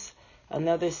Wolves,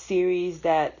 another series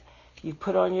that you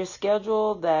put on your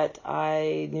schedule that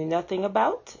I knew nothing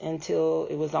about until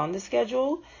it was on the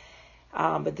schedule.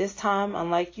 But this time,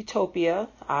 unlike Utopia,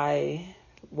 I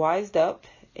wised up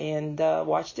and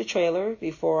watched the trailer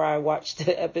before I watched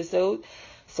the episode.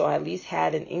 So I at least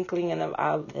had an inkling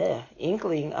of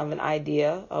an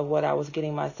idea of what I was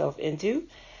getting myself into.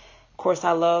 Of course,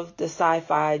 I love the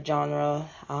sci-fi genre,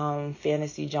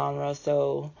 fantasy genre.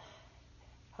 So,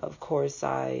 of course,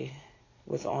 I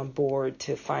was on board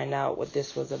to find out what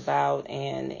this was about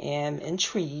and am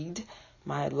intrigued,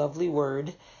 my lovely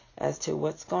word, as to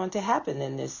what's going to happen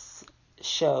in this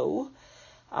show.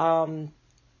 I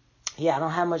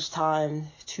don't have much time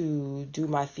to do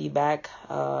my feedback.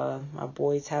 My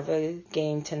boys have a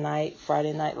game tonight.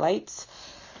 Friday Night Lights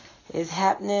is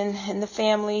happening in the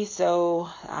family, so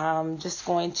I'm just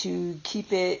going to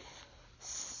keep it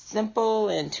simple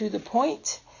and to the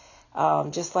point,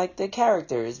 just like the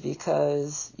characters,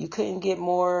 because you couldn't get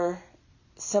more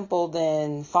simple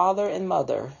than father and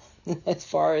mother as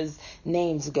far as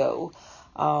names go.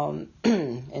 And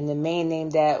the main name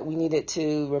that we needed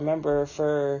to remember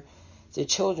for the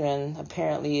children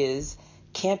apparently is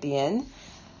Campion.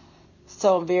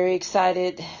 So I'm very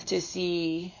excited to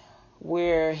see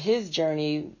where his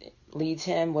journey leads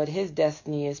him, what his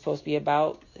destiny is supposed to be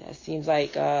about. It seems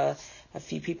like a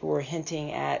few people were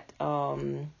hinting at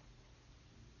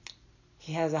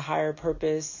he has a higher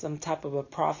purpose, some type of a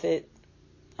prophet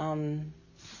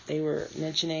they were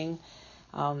mentioning.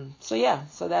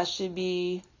 So that should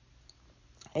be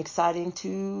exciting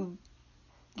to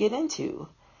get into.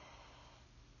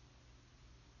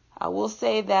 I will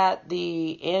say that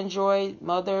the android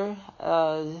mother,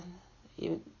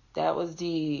 that was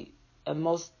the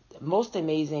most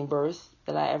amazing birth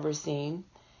that I ever seen.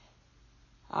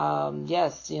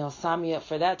 Yes, sign me up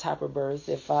for that type of birth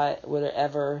if I would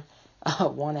ever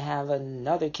want to have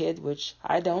another kid, which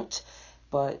I don't.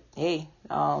 But hey,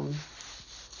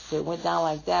 if it went down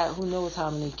like that, who knows how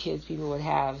many kids people would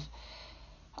have.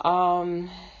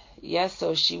 Yes,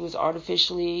 so she was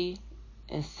artificially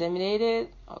inseminated,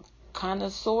 kind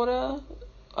of, sort of,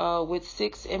 with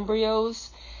 6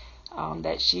 embryos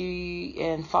that she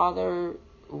and father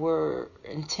were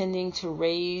intending to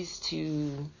raise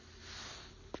to,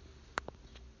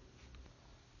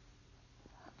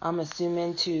 I'm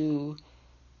assuming, to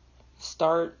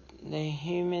start the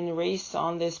human race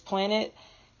on this planet.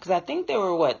 Because I think there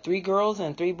were, 3 girls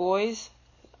and 3 boys.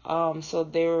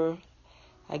 So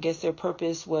I guess their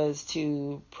purpose was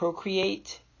to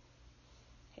procreate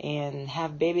and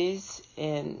have babies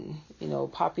and,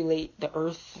 populate the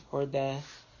earth or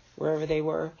wherever they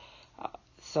were.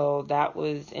 So that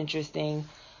was interesting.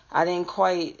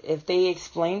 If they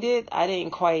explained it, I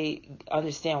didn't quite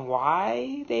understand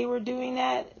why they were doing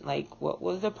that. Like, what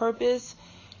was the purpose?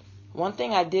 One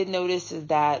thing I did notice is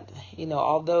that,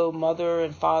 although mother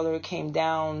and father came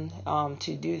down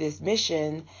to do this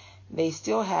mission, they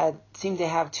still seemed to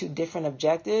have 2 different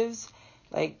objectives.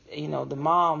 Like, the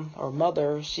mom or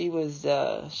mother, she was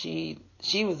the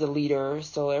leader,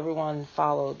 so everyone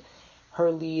followed her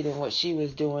lead and what she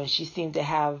was doing. She seemed to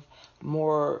have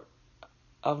more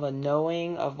of a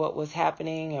knowing of what was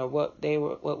happening or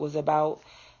what was about,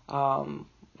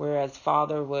 whereas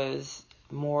father was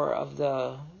more of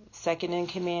the second in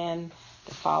command,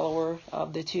 the follower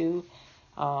of the 2.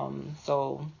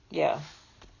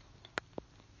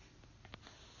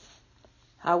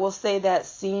 I will say that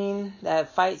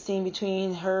fight scene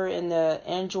between her and the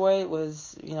android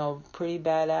was, pretty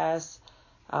badass.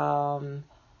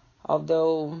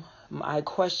 Although I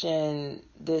question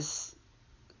this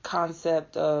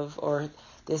concept or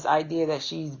this idea that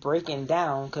she's breaking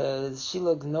down, because she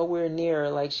looks nowhere near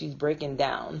like she's breaking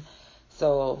down.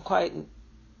 So quite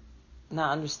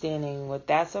not understanding what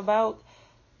that's about.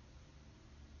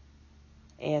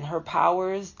 And her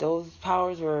those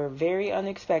powers were very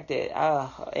unexpected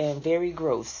and very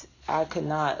gross. I could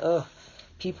not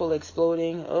people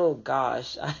exploding. Oh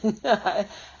gosh, I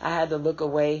had to look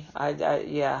away.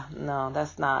 Yeah, no,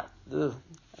 that's not. Ugh.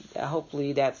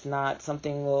 Hopefully, that's not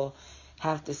something we'll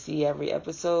have to see every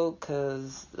episode,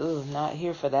 because not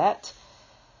here for that.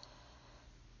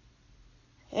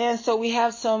 And so we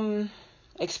have some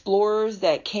explorers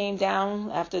that came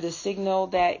down after the signal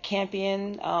that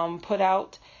Campion put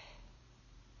out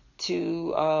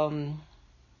to,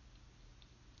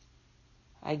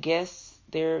 I guess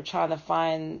they're trying to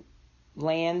find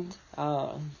land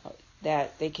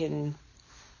that they can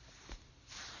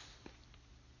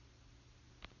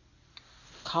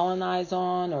colonize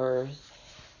on, or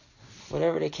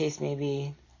whatever the case may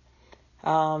be.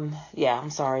 Yeah,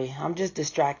 I'm sorry. I'm just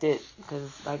distracted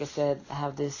because, like I said, I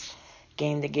have this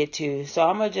game to get to. So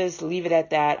I'm going to just leave it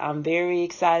at that. I'm very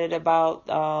excited about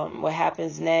what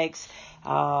happens next.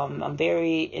 I'm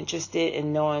very interested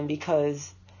in knowing,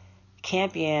 because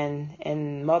Campion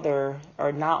and Mother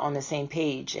are not on the same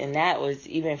page. And that was,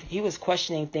 even he was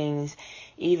questioning things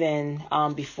even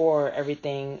before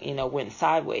everything, went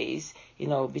sideways,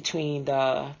 between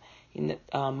the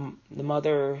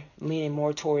mother leaning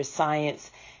more towards science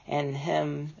and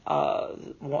him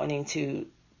wanting to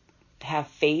have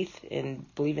faith and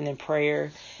believing in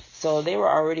prayer. So they were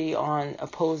already on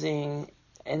opposing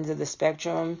ends of the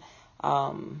spectrum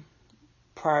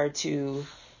prior to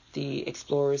the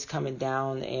explorers coming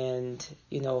down and,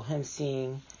 him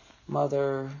seeing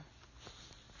Mother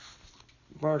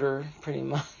murder, pretty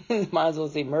much, might as well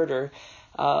say murder,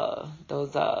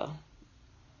 those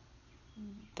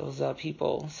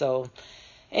people. So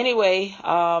anyway,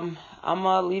 I'm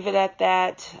gonna leave it at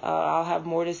that. I'll have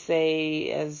more to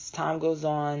say as time goes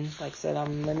on. Like I said,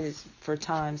 I'm limited for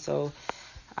time, so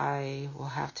I will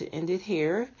have to end it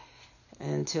here.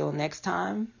 Until next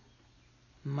time,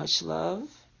 much love,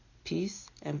 peace,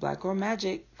 and Black Girl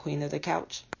Magic, Queen of the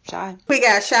Couch, Shy. We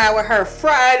got Shy with her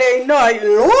Friday Night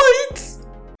Lights.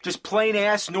 Just plain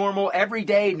ass, normal,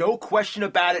 everyday, no question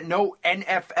about it, no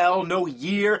NFL, no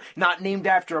year, not named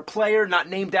after a player, not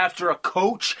named after a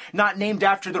coach, not named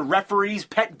after the referee's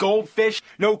pet goldfish,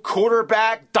 no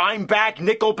quarterback, dimeback,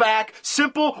 nickelback,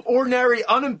 simple, ordinary,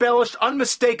 unembellished,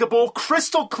 unmistakable,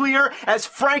 crystal clear, as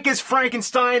frank as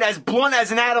Frankenstein, as blunt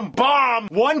as an atom bomb,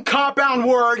 one compound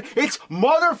word, it's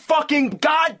motherfucking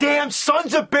goddamn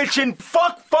sons of bitchin'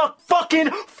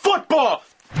 fucking football!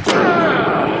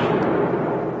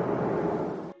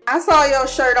 I saw your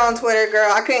shirt on Twitter,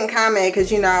 girl. I couldn't comment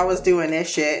because, I was doing this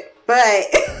shit. But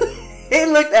it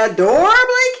looked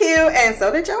adorably cute. And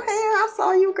so did your hair. I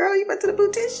saw you, girl. You went to the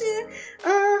beautician.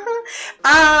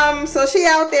 So she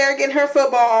out there getting her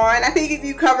football on. I think if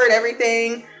you covered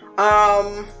everything,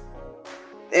 I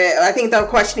think the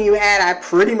question you had, I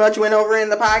pretty much went over in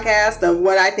the podcast of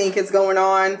what I think is going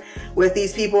on with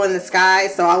these people in the sky.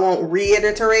 So I won't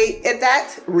reiterate.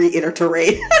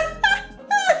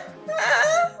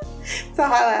 It's a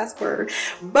high last word.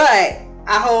 But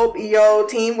I hope your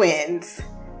team wins.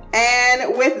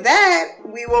 And with that,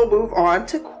 we will move on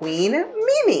to Queen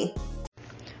Mimi.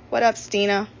 What up,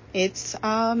 Stina? It's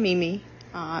Mimi.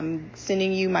 I'm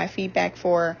sending you my feedback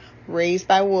for Raised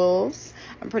by Wolves.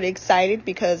 I'm pretty excited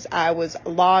because I was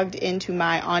logged into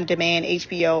my on-demand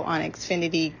HBO on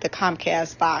Xfinity, the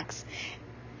Comcast box.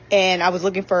 And I was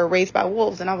looking for Raised by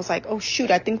Wolves, and I was like, oh, shoot,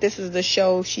 I think this is the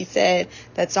show she said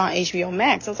that's on HBO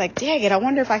Max. I was like, dang it, I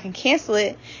wonder if I can cancel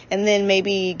it and then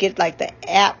maybe get, the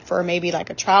app for maybe, a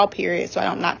trial period so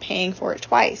I'm not paying for it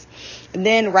twice. And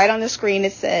then right on the screen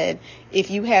it said,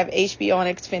 if you have HBO on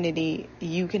Xfinity,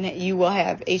 you will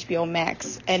have HBO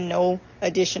Max and no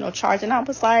additional charge. And I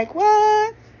was like,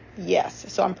 what?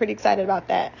 Yes. So I'm pretty excited about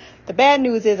that. The bad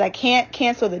news is I can't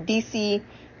cancel the DC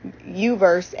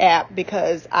Uverse app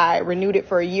because I renewed it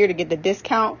for a year to get the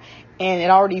discount, and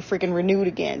it already freaking renewed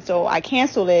again. So I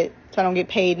canceled it so I don't get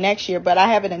paid next year, but I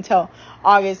have it until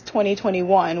August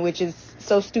 2021, which is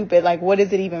so stupid. What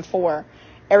is it even for?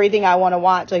 Everything I want to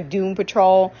watch, like Doom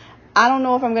Patrol. I don't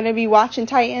know if I'm going to be watching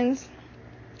Titans.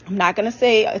 I'm not going to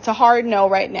say it's a hard no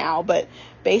right now, but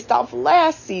based off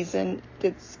last season,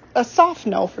 it's a soft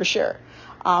no for sure.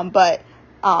 But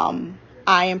I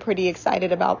am pretty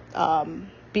excited about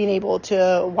being able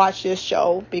to watch this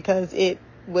show because it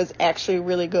was actually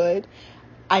really good.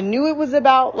 I knew it was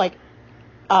about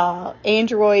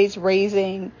androids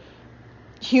raising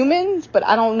humans, but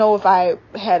I don't know if I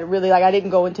had really I didn't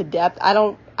go into depth.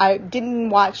 I didn't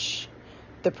watch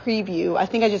the preview. I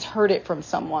think I just heard it from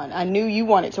someone. I knew you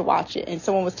wanted to watch it and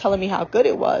someone was telling me how good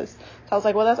it was. So I was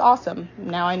like, well, that's awesome.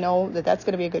 Now I know that that's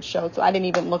going to be a good show. So I didn't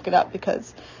even look it up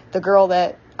because the girl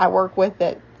that I work with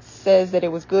that says that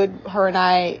it was good. Her and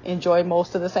I enjoy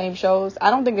most of the same shows. I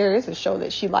don't think there is a show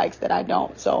that she likes that I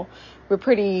don't. So we're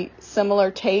pretty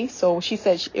similar tastes. So she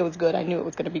said it was good. I knew it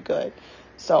was going to be good.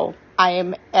 So I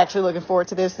am actually looking forward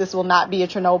to this. This will not be a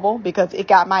Chernobyl because it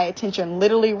got my attention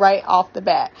literally right off the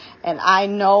bat. And I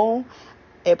know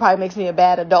it probably makes me a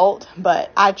bad adult,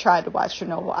 but I tried to watch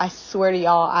Chernobyl. I swear to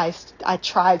y'all, I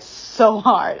tried so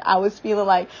hard. I was feeling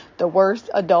like the worst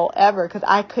adult ever because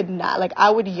I could not. Like,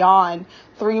 I would yawn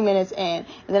 3 minutes in, and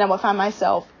then I would find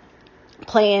myself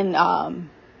playing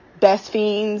Best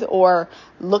Fiends or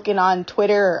looking on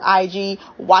Twitter or IG,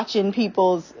 watching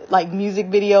people's like music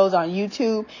videos on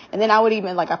YouTube. And then I would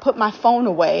even I put my phone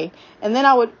away and then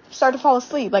I would start to fall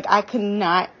asleep. Like, I could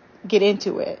not get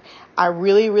into it. I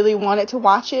really, really wanted to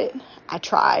watch it. I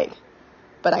tried,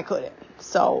 but I couldn't.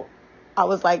 So I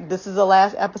was like, this is the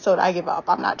last episode. I give up.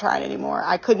 I'm not trying anymore.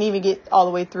 I couldn't even get all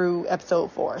the way through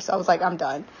episode 4. So I was like, I'm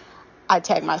done. I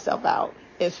tagged myself out.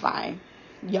 It's fine.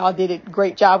 Y'all did a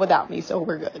great job without me, so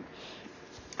we're good.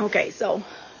 Okay, so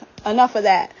enough of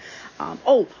that.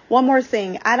 One more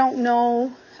thing. I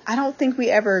don't think we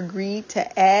ever agreed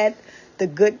to add The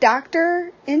Good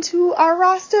Doctor into our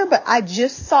roster, but I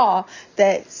just saw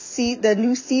that the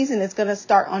new season is going to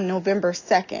start on November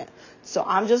 2nd. So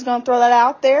I'm just going to throw that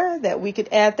out there that we could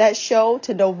add that show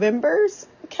to November's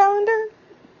calendar.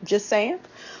 Just saying.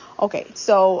 Okay,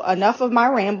 so enough of my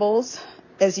rambles,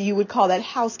 as you would call that,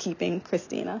 housekeeping,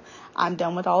 Christina. I'm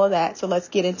done with all of that. So let's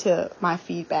get into my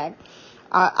feedback.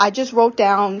 I just wrote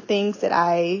down things that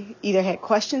I either had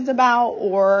questions about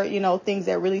or, things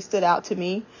that really stood out to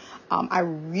me. I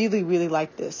really, really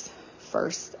liked this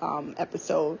first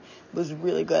episode. It was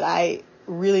really good. I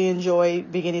really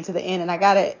enjoyed beginning to the end. And I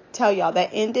got to tell y'all,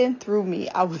 that ending threw me.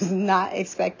 I was not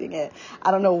expecting it.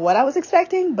 I don't know what I was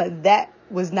expecting, but that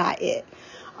was not it.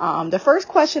 The first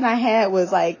question I had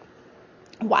was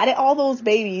why did all those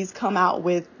babies come out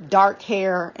with dark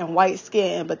hair and white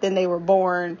skin, but then they were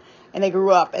born and they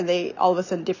grew up and they all of a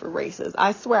sudden different races?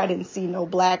 I swear I didn't see no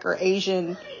black or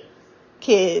Asian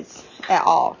kids at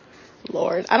all.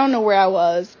 Lord, I don't know where I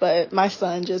was, but my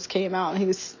son just came out and he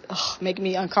was making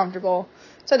me uncomfortable.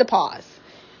 So I had to pause.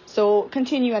 So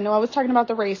continue. I know I was talking about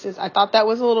the races. I thought that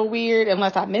was a little weird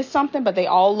unless I missed something, but they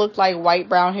all looked like white,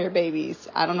 brown hair babies.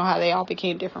 I don't know how they all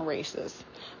became different races.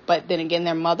 But then again,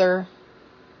 their mother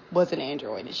was an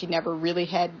android and she never really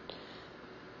had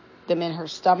them in her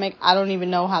stomach. I don't even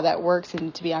know how that works,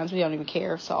 and to be honest with you, I don't even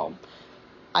care. So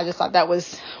I just thought that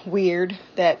was weird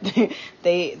that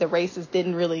the races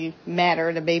didn't really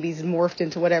matter. The babies morphed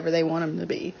into whatever they want them to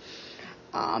be.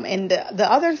 And the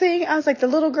other thing, I was like, the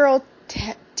little girl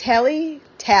Tally,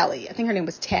 I think her name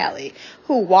was Tally,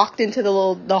 who walked into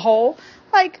the hole.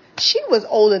 Like, she was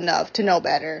old enough to know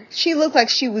better. She looked like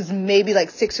she was maybe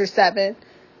 6 or 7.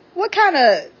 What kind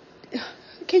of...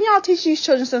 Can y'all teach these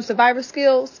children some survivor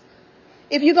skills?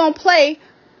 If you're going to play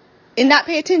and not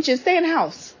pay attention, stay in the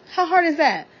house. How hard is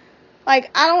that? I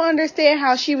don't understand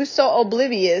how she was so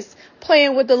oblivious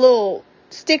playing with the little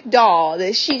stick doll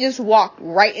that she just walked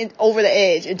right over the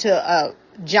edge into a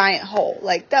giant hole.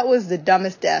 That was the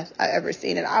dumbest death I've ever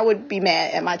seen. And I would be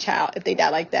mad at my child if they died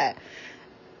like that.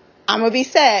 I'm going to be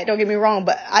sad, don't get me wrong,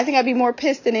 but I think I'd be more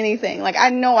pissed than anything. I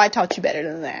know I taught you better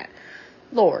than that.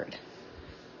 Lord.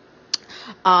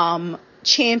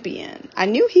 Champion. I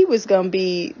knew he was going to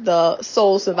be the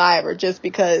sole survivor just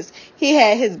because he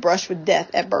had his brush with death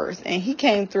at birth and he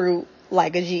came through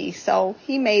like a G. So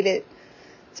he made it.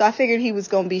 So I figured he was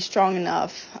going to be strong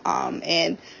enough.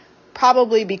 And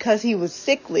probably because he was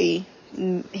sickly,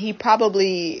 he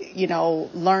probably,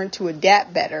 learned to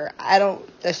adapt better.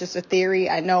 That's just a theory.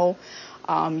 I know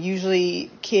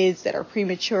usually kids that are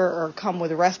premature or come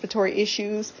with respiratory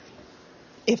issues,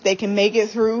 if they can make it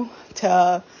through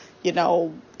to,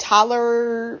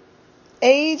 toddler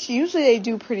age, usually they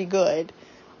do pretty good.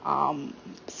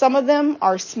 Some of them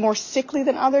are more sickly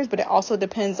than others, but it also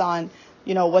depends on,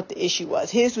 what the issue was.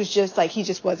 His was just he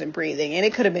just wasn't breathing, and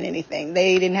it could have been anything.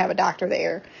 They didn't have a doctor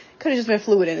there. It could have just been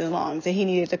fluid in his lungs and he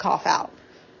needed to cough out.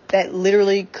 That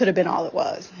literally could have been all it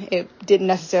was. It didn't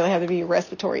necessarily have to be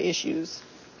respiratory issues.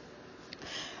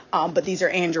 But these are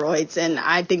androids, and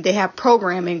I think they have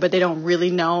programming, but they don't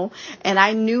really know. And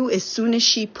I knew as soon as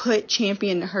she put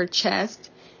Champion to her chest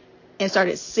and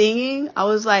started singing, I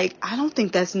was like, I don't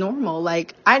think that's normal.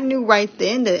 I knew right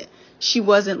then that she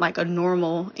wasn't a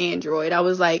normal android. I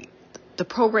was like, the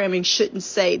programming shouldn't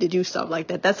say to do stuff like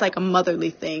that. That's a motherly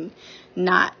thing,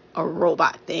 not a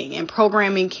robot thing. And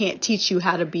programming can't teach you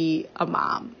how to be a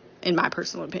mom, in my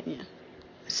personal opinion.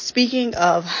 Speaking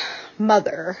of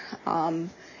mother,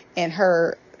 and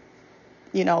her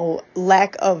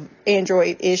lack of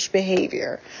android-ish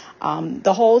behavior.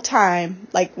 The whole time,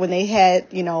 like when they had,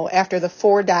 after the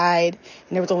 4 died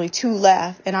and there was only 2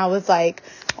 left, and I was like,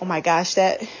 oh my gosh,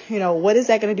 that, what is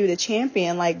that going to do to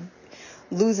Champion? Like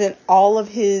losing all of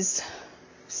his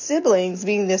siblings,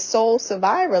 being this sole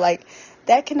survivor, like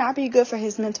that cannot be good for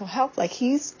his mental health. Like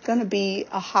he's going to be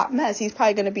a hot mess. He's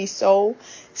probably going to be so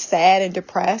sad and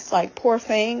depressed. Like poor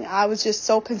thing. I was just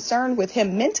so concerned with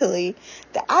him mentally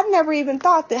that I've never even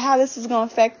thought that how this is going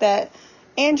to affect that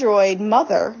android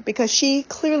mother, because she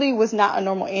clearly was not a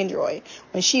normal android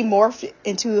when she morphed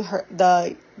into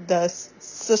the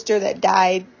sister that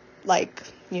died like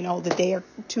the day or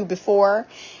 2 before,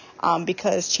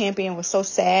 because Champion was so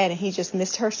sad and he just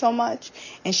missed her so much,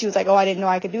 and she was like, oh, I didn't know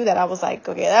I could do that. I was like,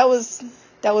 okay, that was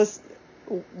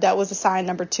a sign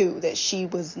number 2 that she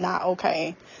was not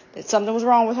okay, that something was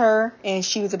wrong with her and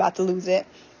she was about to lose it.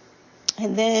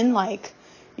 And then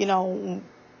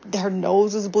her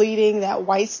nose was bleeding, that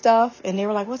white stuff, and they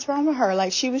were like, what's wrong with her?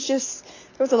 Like she was just,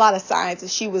 there was a lot of signs that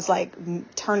she was like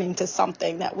turning to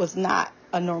something that was not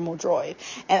a normal droid.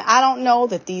 And I don't know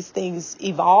that these things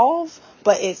evolve,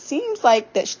 but it seems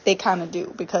like that they kind of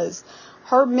do, because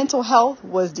her mental health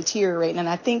was deteriorating. And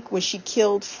I think when she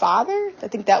killed Father, I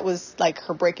think that was like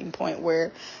her breaking point,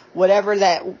 where whatever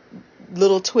that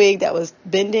little twig that was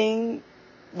bending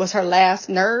was her last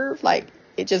nerve, like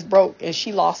it just broke and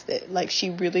she lost it. Like she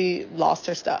really lost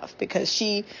her stuff because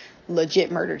she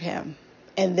legit murdered him,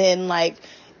 and then like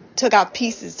took out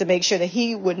pieces to make sure that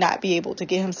he would not be able to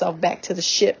get himself back to the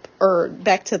ship or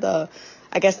back to the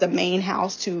main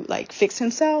house to like fix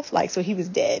himself. Like, so he was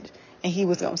dead and he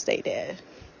was going to stay dead.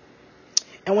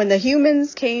 And when the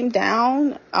humans came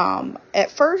down,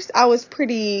 at first I was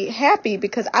pretty happy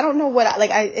because I don't know what,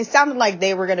 it sounded like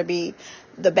they were going to be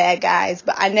the bad guys,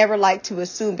 but I never like to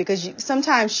assume, because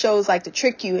sometimes shows like to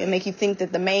trick you and make you think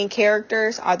that the main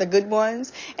characters are the good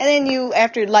ones. And then you,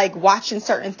 after like watching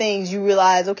certain things, you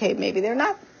realize, okay, maybe they're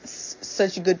not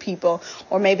such good people,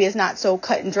 or maybe it's not so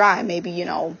cut and dry. Maybe,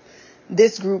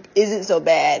 this group isn't so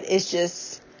bad. It's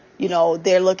just,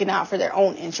 they're looking out for their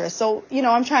own interests. So,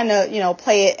 I'm trying to,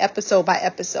 play it episode by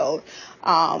episode.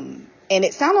 And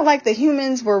it sounded like the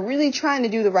humans were really trying to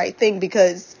do the right thing,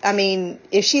 because,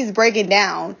 if she's breaking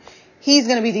down, he's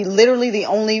going to be literally the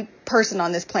only person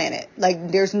on this planet.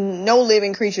 Like, there's no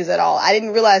living creatures at all. I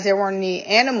didn't realize there weren't any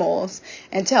animals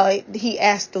until he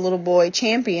asked the little boy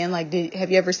Champion, like, have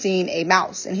you ever seen a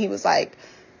mouse? And he was like,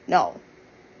 no.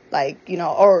 Like,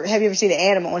 or have you ever seen an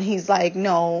animal? And he's like,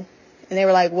 no. And they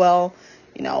were like, well,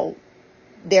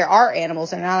 there are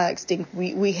animals that are not extinct.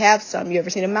 We have some. You ever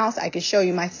seen a mouse? I can show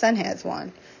you. My son has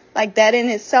one. Like, that in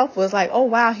itself was like, oh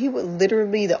wow, he would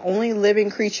literally be the only living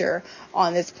creature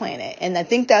on this planet. And I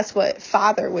think that's what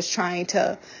Father was trying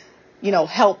to,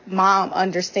 help Mom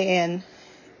understand,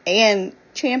 and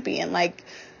Champion. Like,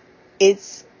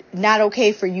 it's not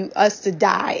okay for us to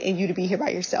die and you to be here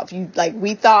by yourself.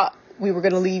 We thought we were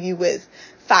going to leave you with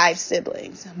 5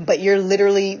 siblings, but you're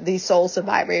literally the sole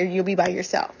survivor. You'll be by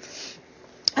yourself.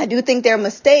 I do think their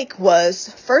mistake was,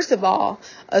 first of all,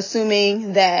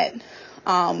 assuming that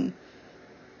the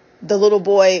little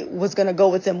boy was going to go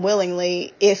with them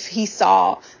willingly if he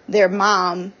saw their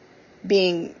mom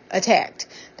being attacked.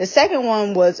 The second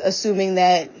one was assuming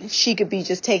that she could be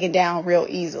just taken down real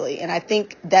easily. And I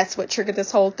think that's what triggered this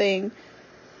whole thing.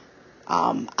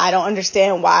 I don't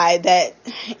understand why that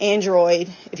android,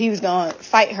 if he was going to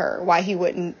fight her, why he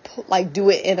wouldn't do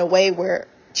it in a way where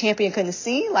Champion couldn't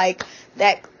see. Like,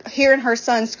 that, hearing her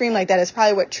son scream like that is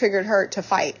probably what triggered her to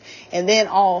fight. And then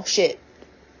all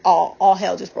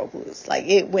hell just broke loose. Like,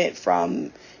 it went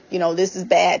from, this is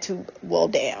bad to, well,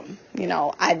 damn.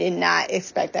 I did not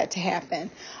expect that to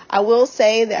happen. I will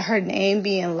say that her name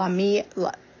being Lamia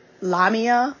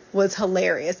was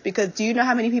hilarious, because do you know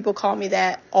how many people call me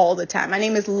that all the time? My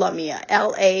name is Lamia,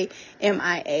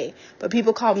 Lamia, but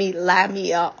people call me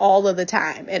Lamia all of the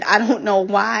time. And I don't know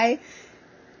why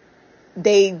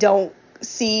they don't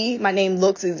see my name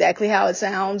looks exactly how it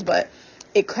sounds, but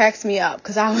it cracks me up,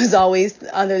 because I was always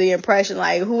under the impression,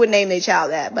 like, who would name their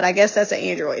child that? But I guess that's an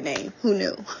android name. Who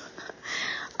knew?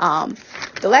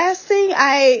 The last thing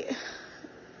I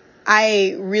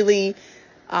really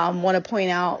want to point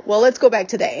out, well, let's go back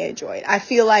to the android. I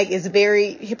feel like it's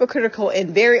very hypocritical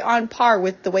and very on par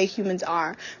with the way humans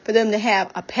are for them to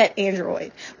have a pet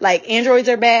android. Like, androids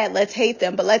are bad, let's hate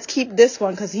them, but let's keep this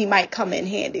one because he might come in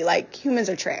handy. Like, humans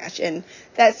are trash, and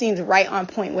that seems right on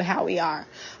point with how we are.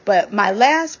 But my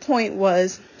last point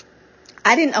was,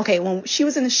 when she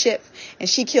was in the ship and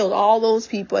she killed all those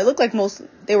people, it looked like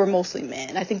they were mostly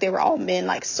men. I think they were all men,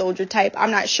 like soldier type.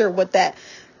 I'm not sure what that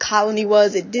colony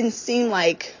was, it didn't seem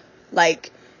like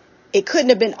it couldn't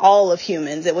have been all of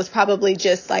humans. It was probably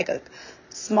just like a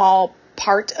small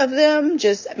part of them,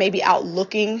 just maybe out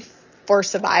looking for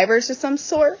survivors of some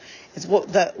sort, is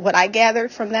what I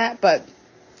gathered from that. But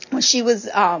when she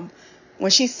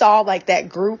saw like that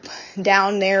group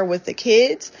down there with the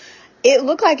kids, it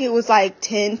looked like it was like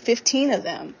 10, 15 of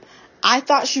them. I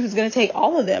thought she was going to take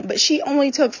all of them, but she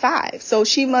only took 5. So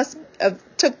she must have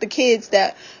took the kids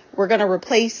that were going to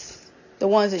replace the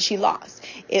ones that she lost.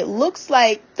 It looks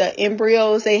like the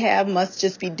embryos they have must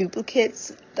just be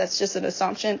duplicates. That's just an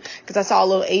assumption, because I saw a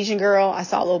little Asian girl. I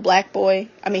saw a little black boy.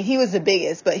 I mean, he was the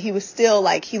biggest, but he was still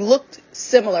like, he looked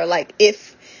similar. Like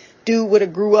if dude would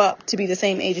have grew up to be the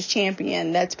same age as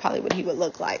Champion, that's probably what he would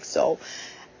look like. So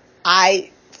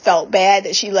I felt bad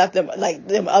that she left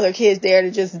them other kids there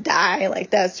to just die.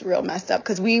 Like, that's real messed up,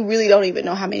 because we really don't even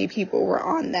know how many people were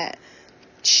on that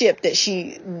ship that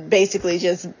she basically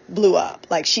just blew up.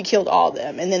 Like, she killed all of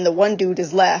them, and then the one dude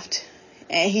is left,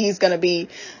 and he's gonna be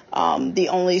the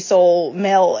only sole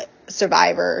male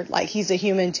survivor. Like, he's a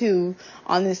human too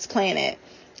on this planet.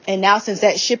 And now, since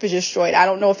that ship is destroyed, I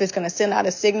don't know if it's going to send out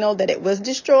a signal that it was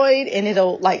destroyed, and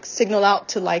it'll like signal out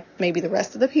to like maybe the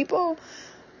rest of the people.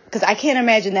 Because I can't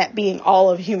imagine that being all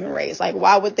of human race. Like,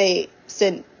 why would they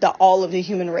send all of the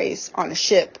human race on a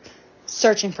ship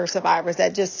searching for survivors?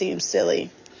 That just seems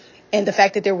silly. And the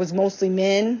fact that there was mostly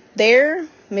men there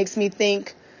makes me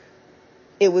think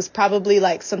it was probably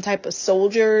like some type of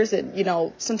soldiers and, you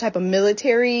know, some type of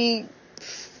military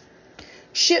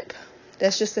ship.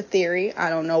 That's just a theory. I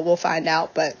don't know. We'll find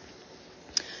out. But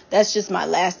that's just my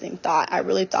lasting thought. I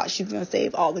really thought she was going to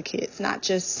save all the kids, not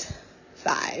just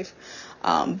 5.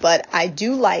 But I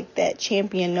do like that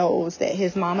Champion knows that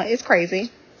his mama is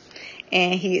crazy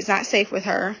and he is not safe with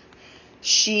her.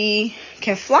 She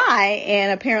can fly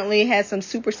and apparently has some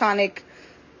supersonic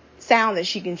sound that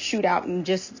she can shoot out and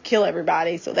just kill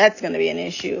everybody. So that's going to be an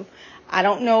issue. I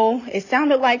don't know. It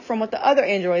sounded like from what the other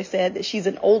android said that she's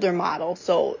an older model.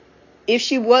 So if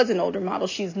she was an older model,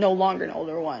 she's no longer an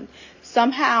older one.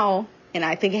 Somehow, and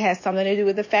I think it has something to do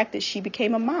with the fact that she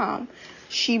became a mom,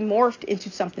 she morphed into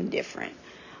something different.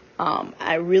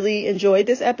 I really enjoyed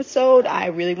this episode. I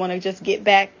really want to just get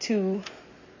back to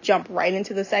jump right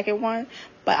into the second one.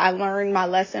 But I learned my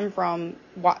lesson from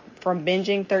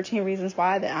binging 13 Reasons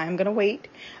Why, that I'm going to wait.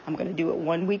 I'm going to do it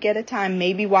 1 week at a time.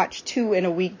 Maybe watch 2 in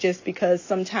a week, just because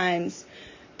sometimes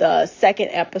the second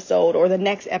episode or the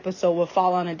next episode will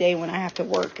fall on a day when I have to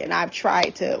work. And I've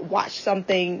tried to watch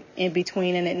something in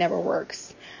between and it never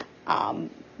works.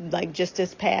 Like just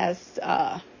this past,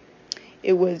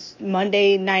 it was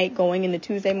Monday night going into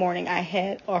Tuesday morning. I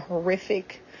had a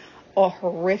horrific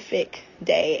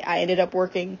day. I ended up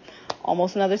working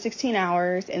almost another 16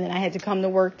 hours, and then I had to come to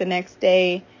work the next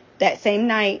day that same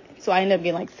night. So I ended up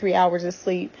getting like 3 hours of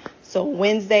sleep. So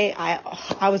Wednesday,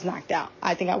 I was knocked out.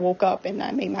 I think I woke up and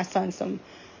I made my son some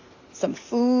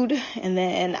food, and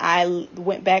then I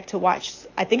went back to watch.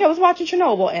 I think I was watching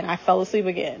Chernobyl, and I fell asleep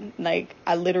again. Like,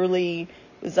 I literally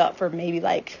was up for maybe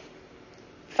like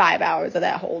 5 hours of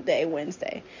that whole day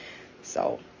Wednesday.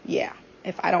 So yeah,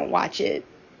 if I don't watch it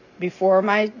before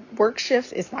my work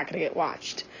shifts, it's not going to get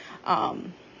watched.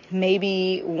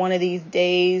 Maybe one of these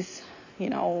days,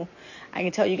 you know, I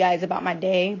can tell you guys about my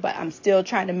day, but I'm still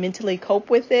trying to mentally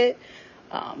cope with it.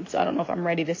 So I don't know if I'm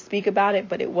ready to speak about it,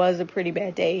 but it was a pretty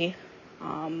bad day.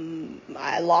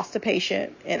 I lost a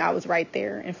patient, and I was right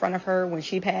there in front of her when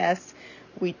she passed.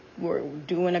 We were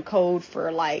doing a code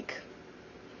for like,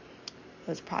 it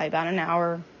was probably about an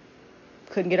hour.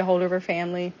 Couldn't get a hold of her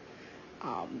family.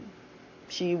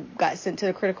 She got sent to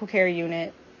the critical care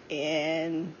unit,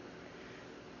 and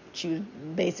she was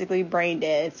basically brain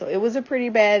dead. So it was a pretty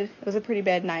bad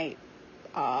night.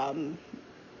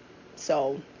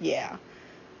 So yeah.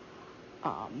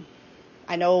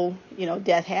 I know, you know,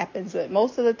 death happens, but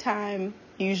most of the time,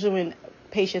 usually when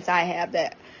patients I have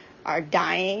that are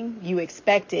dying, you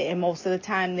expect it. And most of the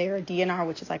time they're a DNR,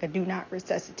 which is like a do not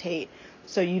resuscitate.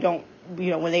 So you don't, you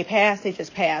know, when they pass, they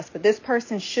just pass. But this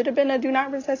person should have been a do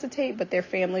not resuscitate, but their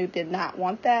family did not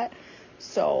want that.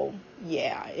 So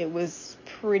yeah, it was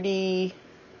pretty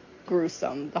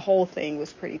gruesome. The whole thing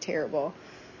was pretty terrible.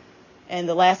 And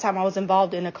the last time I was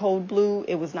involved in a code blue,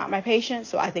 it was not my patient.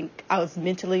 So I think I was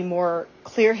mentally more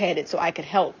clear-headed so I could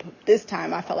help. This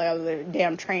time I felt like I was a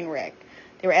damn train wreck.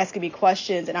 They were asking me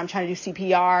questions, and I'm trying to do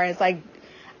CPR. And it's like,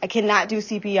 I cannot do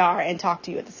CPR and talk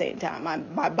to you at the same time.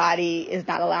 My body is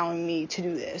not allowing me to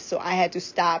do this. So I had to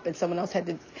stop, and someone else had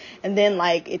to. And then,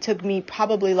 like, it took me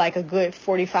probably like a good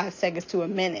 45 seconds to a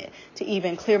minute to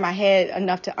even clear my head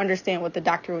enough to understand what the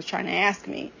doctor was trying to ask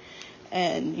me.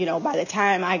 And, you know, by the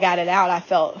time I got it out, I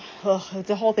felt,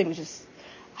 the whole thing was just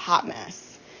a hot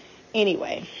mess.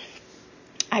 Anyway,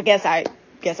 I guess I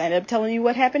ended up telling you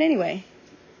what happened anyway.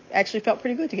 Actually felt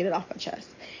pretty good to get it off my chest.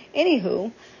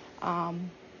 Anywho,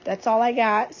 that's all I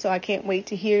got. So I can't wait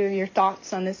to hear your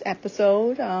thoughts on this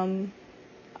episode.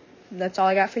 That's all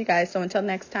I got for you guys. So until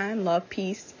next time, love,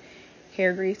 peace,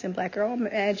 hair grease, and black girl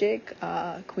magic.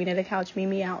 Queen of the Couch,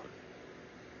 Mimi out.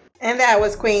 And that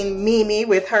was Queen Mimi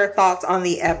with her thoughts on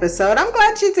the episode. I'm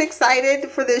glad she's excited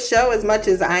for this show as much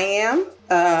as I am.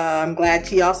 I'm glad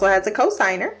she also has a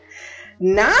co-signer.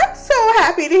 Not so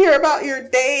happy to hear about your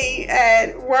day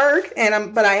at work,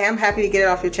 but I am happy to get it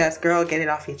off your chest. Girl, get it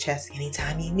off your chest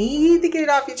anytime you need to get it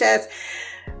off your chest,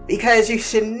 because you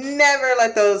should never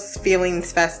let those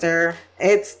feelings fester.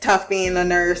 It's tough being a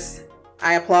nurse.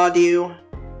 I applaud you.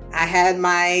 I had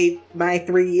my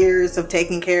 3 years of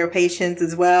taking care of patients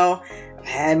as well.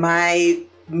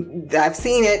 I've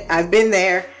seen it. I've been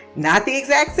there. Not the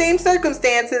exact same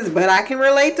circumstances, but I can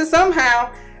relate to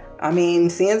somehow. I mean,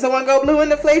 seeing someone go blue in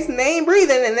the face and they ain't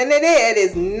breathing and then they're dead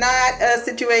is not a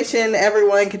situation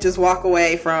everyone could just walk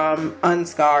away from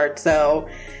unscarred. So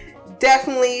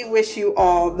definitely wish you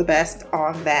all the best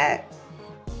on that.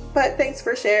 But thanks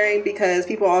for sharing, because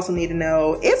people also need to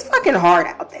know it's fucking hard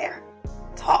out there.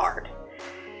 It's hard.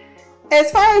 As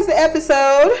far as the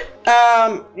episode,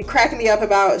 cracking me up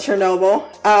about Chernobyl,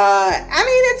 I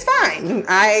mean, it's fine.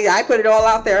 I put it all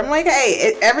out there. I'm like,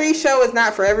 hey, every show is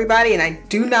not for everybody, and I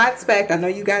do not expect, I know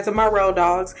you guys are my road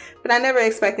dogs, but I never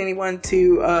expect anyone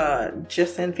to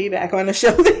just send feedback on a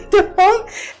show they don't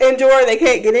enjoy, they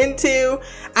can't get into.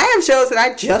 I have shows that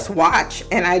I just watch,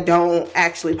 and I don't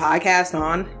actually podcast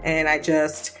on, and I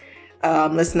just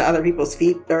listen to other people's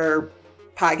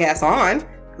podcasts on.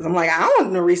 Because I'm like, I don't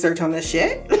want no research on this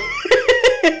shit.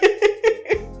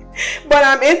 But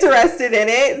I'm interested in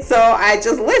it, so I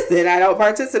just listen. I don't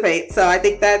participate. So I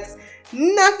think that's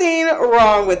nothing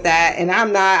wrong with that. And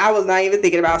I was not even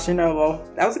thinking about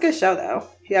Chernobyl. That was a good show, though.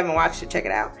 If you haven't watched it, check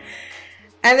it out.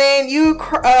 And then you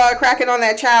cracking on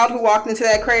that child who walked into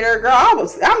that crater. Girl,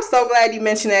 I'm so glad you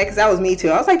mentioned that, because that was me too.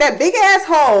 I was like, that big ass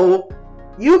hole.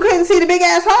 You couldn't see the big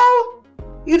ass hole?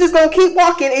 You just gonna keep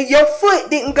walking and your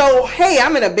foot didn't go, hey,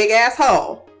 I'm in a big ass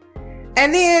hole.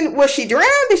 And then, was she drowned?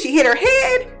 Did she hit her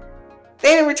head?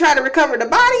 They didn't try to recover the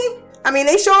body? I mean,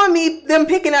 they showing me them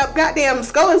picking up goddamn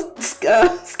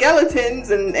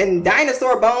skeletons and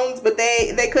dinosaur bones, but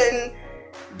they couldn't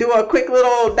do a quick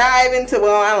little dive into,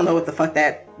 well, I don't know what the fuck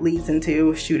that leads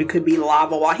into. Shoot, it could be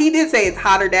lava water. He did say it's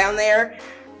hotter down there.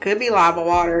 Could be lava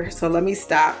water, so let me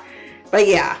stop. But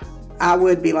yeah. I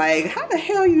would be like, how the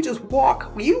hell you just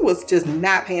walk? You was just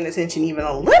not paying attention even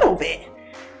a little bit.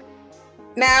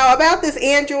 Now, about this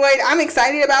android, I'm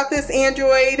excited about this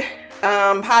android.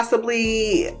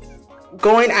 Possibly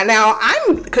going... Now,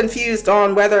 I'm confused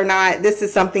on whether or not this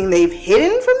is something they've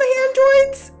hidden from the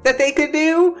androids that they could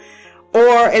do,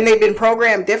 and they've been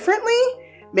programmed differently.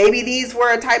 Maybe these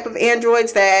were a type of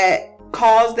androids that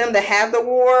caused them to have the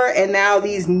war, and now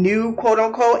these new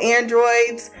quote-unquote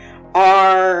androids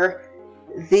are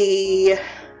the,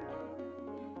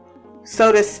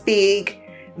 so to speak,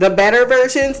 the better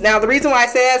versions. Now, the reason why I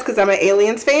say that is because I'm an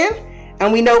Aliens fan,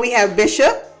 and we know we have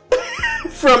Bishop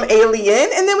from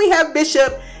Alien, and then we have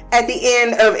Bishop at the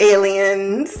end of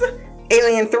Alien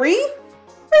 3.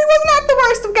 He was not the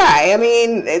worst of guy. I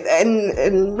mean,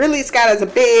 and Ridley Scott is a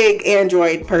big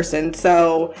android person,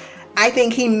 so I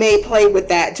think he may play with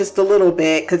that just a little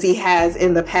bit, because he has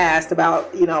in the past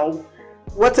about, you know,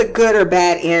 what's a good or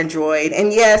bad android.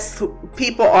 And yes,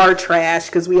 people are trash,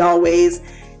 because we always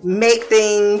make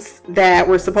things that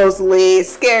we're supposedly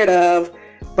scared of,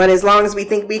 but as long as we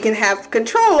think we can have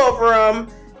control over them,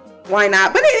 why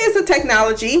not? But it is a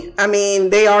technology. I mean,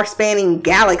 they are spanning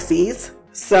galaxies,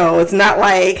 so it's not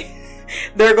like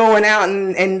they're going out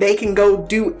and they can go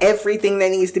do everything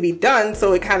that needs to be done.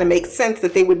 So it kind of makes sense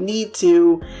that they would need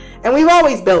to. And we've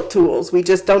always built tools. We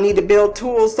just don't need to build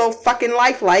tools so fucking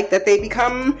lifelike that they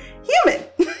become human.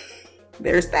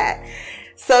 There's that.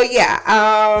 So yeah,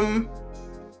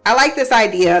 I like this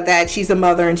idea that she's a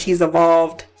mother and she's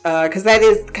evolved. Because that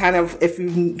is kind of,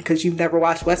 because you've never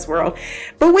watched Westworld.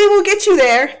 But we will get you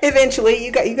there eventually.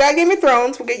 You got Game of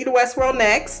Thrones. We'll get you to Westworld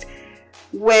next,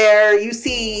 where you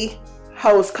see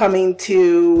host coming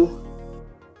to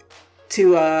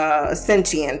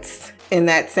sentience in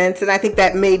that sense. And I think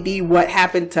that may be what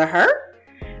happened to her.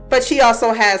 But she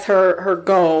also has her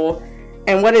goal.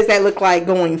 And what does that look like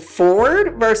going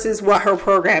forward versus what her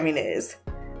programming is?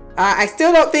 I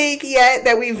still don't think yet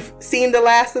that we've seen the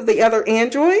last of the other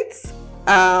androids.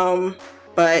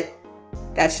 But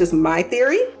that's just my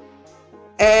theory.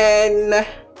 And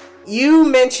you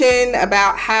mentioned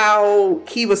about how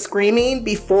he was screaming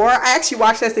before. I actually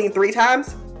watched that scene 3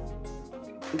 times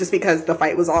just because the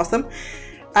fight was awesome.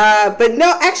 But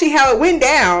no, actually how it went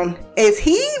down is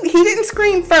he didn't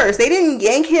scream first. They didn't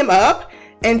yank him up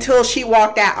until she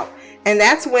walked out. And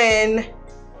that's when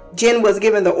Jen was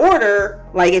given the order,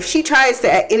 like, if she tries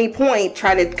to at any point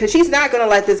because she's not going to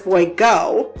let this boy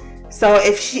go. So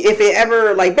if it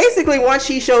ever, like, basically once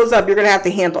she shows up, you're going to have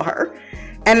to handle her.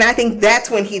 And I think that's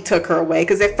when he took her away.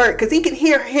 Because he could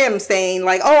hear him saying,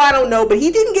 like, oh, I don't know. But he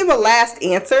didn't give a last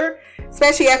answer,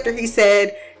 especially after he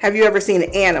said, have you ever seen an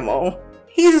animal?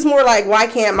 He's just more like, why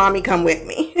can't mommy come with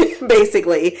me?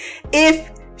 Basically.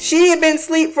 If she had been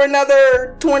asleep for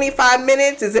another 25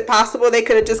 minutes, is it possible they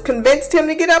could have just convinced him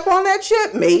to get up on that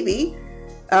ship? Maybe.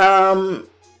 I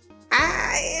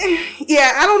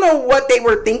don't know what they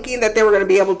were thinking, that they were going to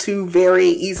be able to very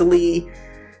easily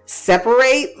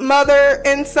separate mother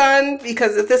and son,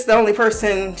 because if this is the only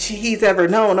person he's ever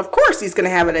known, of course he's going to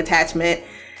have an attachment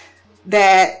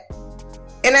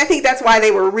and I think that's why they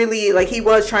were really, like, he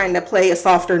was trying to play a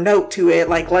softer note to it,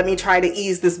 like, let me try to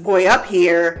ease this boy up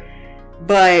here.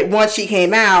 But once she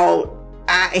came out,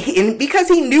 and because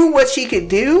he knew what she could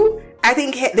do, I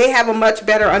think they have a much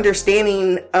better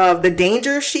understanding of the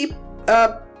danger she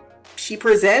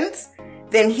presents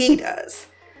than he does.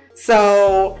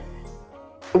 So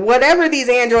whatever these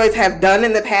androids have done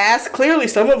in the past, clearly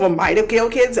some of them might have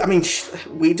killed kids. I mean,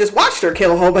 we just watched her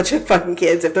kill a whole bunch of fucking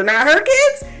kids. If they're not her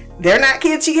kids, they're not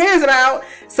kids she cares about.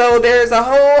 So there's a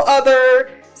whole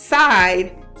other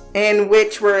side in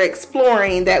which we're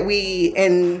exploring that we,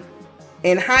 in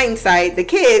hindsight, the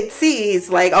kid sees,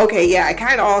 like, okay, yeah, I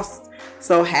kind of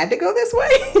also had to go this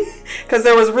way. Because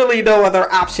there was really no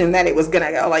other option that it was going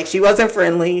to go. Like, she wasn't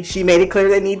friendly. She made it clear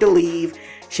they need to leave.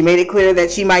 She made it clear that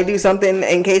she might do something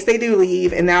in case they do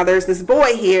leave. And now there's this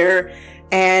boy here.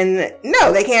 And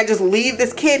no, they can't just leave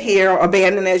this kid here,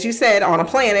 abandoned, as you said, on a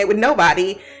planet with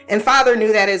nobody. And father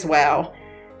knew that as well.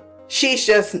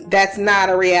 That's not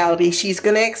a reality she's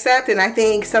going to accept. And I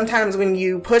think sometimes when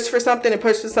you push for something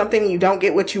and you don't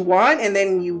get what you want, and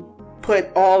then you put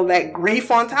all that grief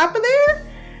on top of there,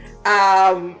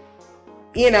 now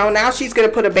she's going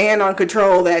to put a ban on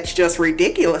Control that's just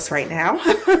ridiculous right now.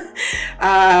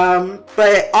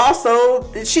 But also,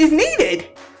 she's needed.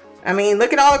 I mean,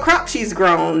 look at all the crops she's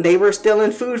grown. They were stealing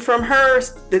food from her,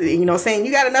 saying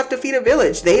you got enough to feed a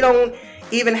village. They don't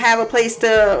even have a place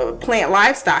to plant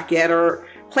livestock yet or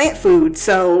plant food.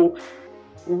 So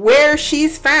where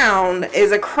she's found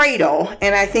is a cradle.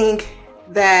 And I think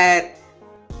that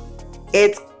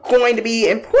it's going to be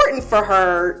important for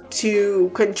her to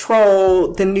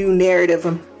control the new narrative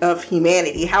of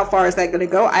humanity. How far is that going to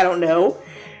go? I don't know.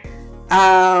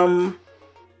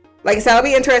 Like I said, I'll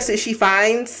be interested if she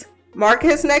finds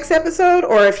Marcus next episode,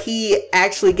 or if he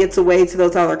actually gets away to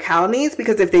those other colonies.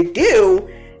 Because if they do,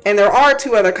 and there are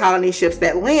 2 other colony ships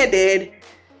that landed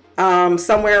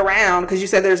somewhere around, because you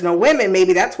said there's no women,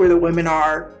 maybe that's where the women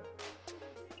are.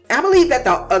 I believe that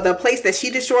the place that she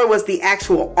destroyed was the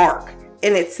actual Ark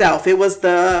in itself. It was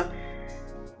the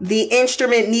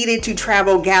instrument needed to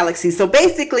travel galaxies. So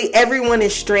basically everyone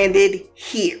is stranded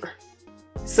here.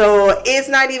 So it's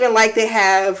not even like they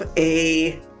have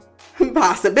a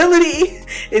possibility.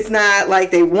 It's not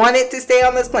like they wanted to stay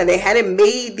on this planet. They hadn't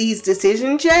made these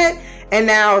decisions yet. And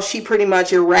now she pretty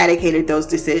much eradicated those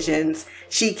decisions.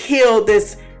 She killed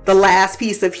the last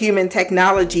piece of human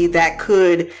technology that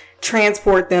could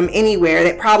transport them anywhere,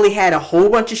 that probably had a whole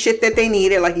bunch of shit that they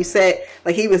needed. Like you said,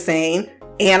 like he was saying,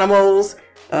 animals,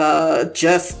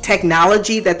 just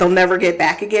technology that they'll never get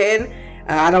back again.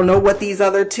 I don't know what these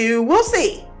other 2, we'll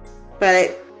see.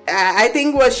 But I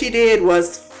think what she did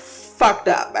was fucked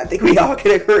up. I think we all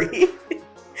can agree.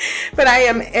 But I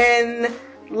am in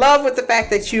love with the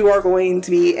fact that you are going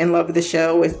to be in love with the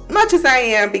show as much as I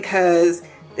am, because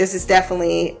this is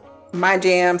definitely my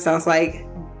jam. Sounds like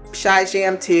Shy's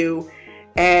jam too.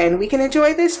 And we can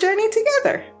enjoy this journey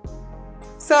together.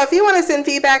 So if you want to send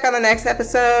feedback on the next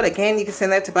episode, again, you can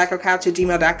send that to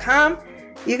blackgirlcouch@gmail.com.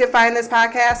 You can find this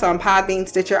podcast on Podbean,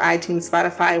 Stitcher, iTunes,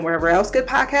 Spotify, and wherever else good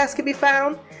podcasts can be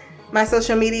found. My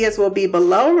social medias will be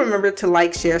below. Remember to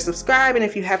like, share, subscribe, and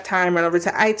if you have time, run over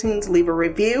to iTunes, leave a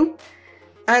review.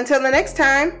 Until the next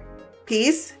time,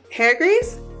 peace, hair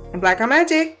grease, and black girl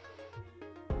magic.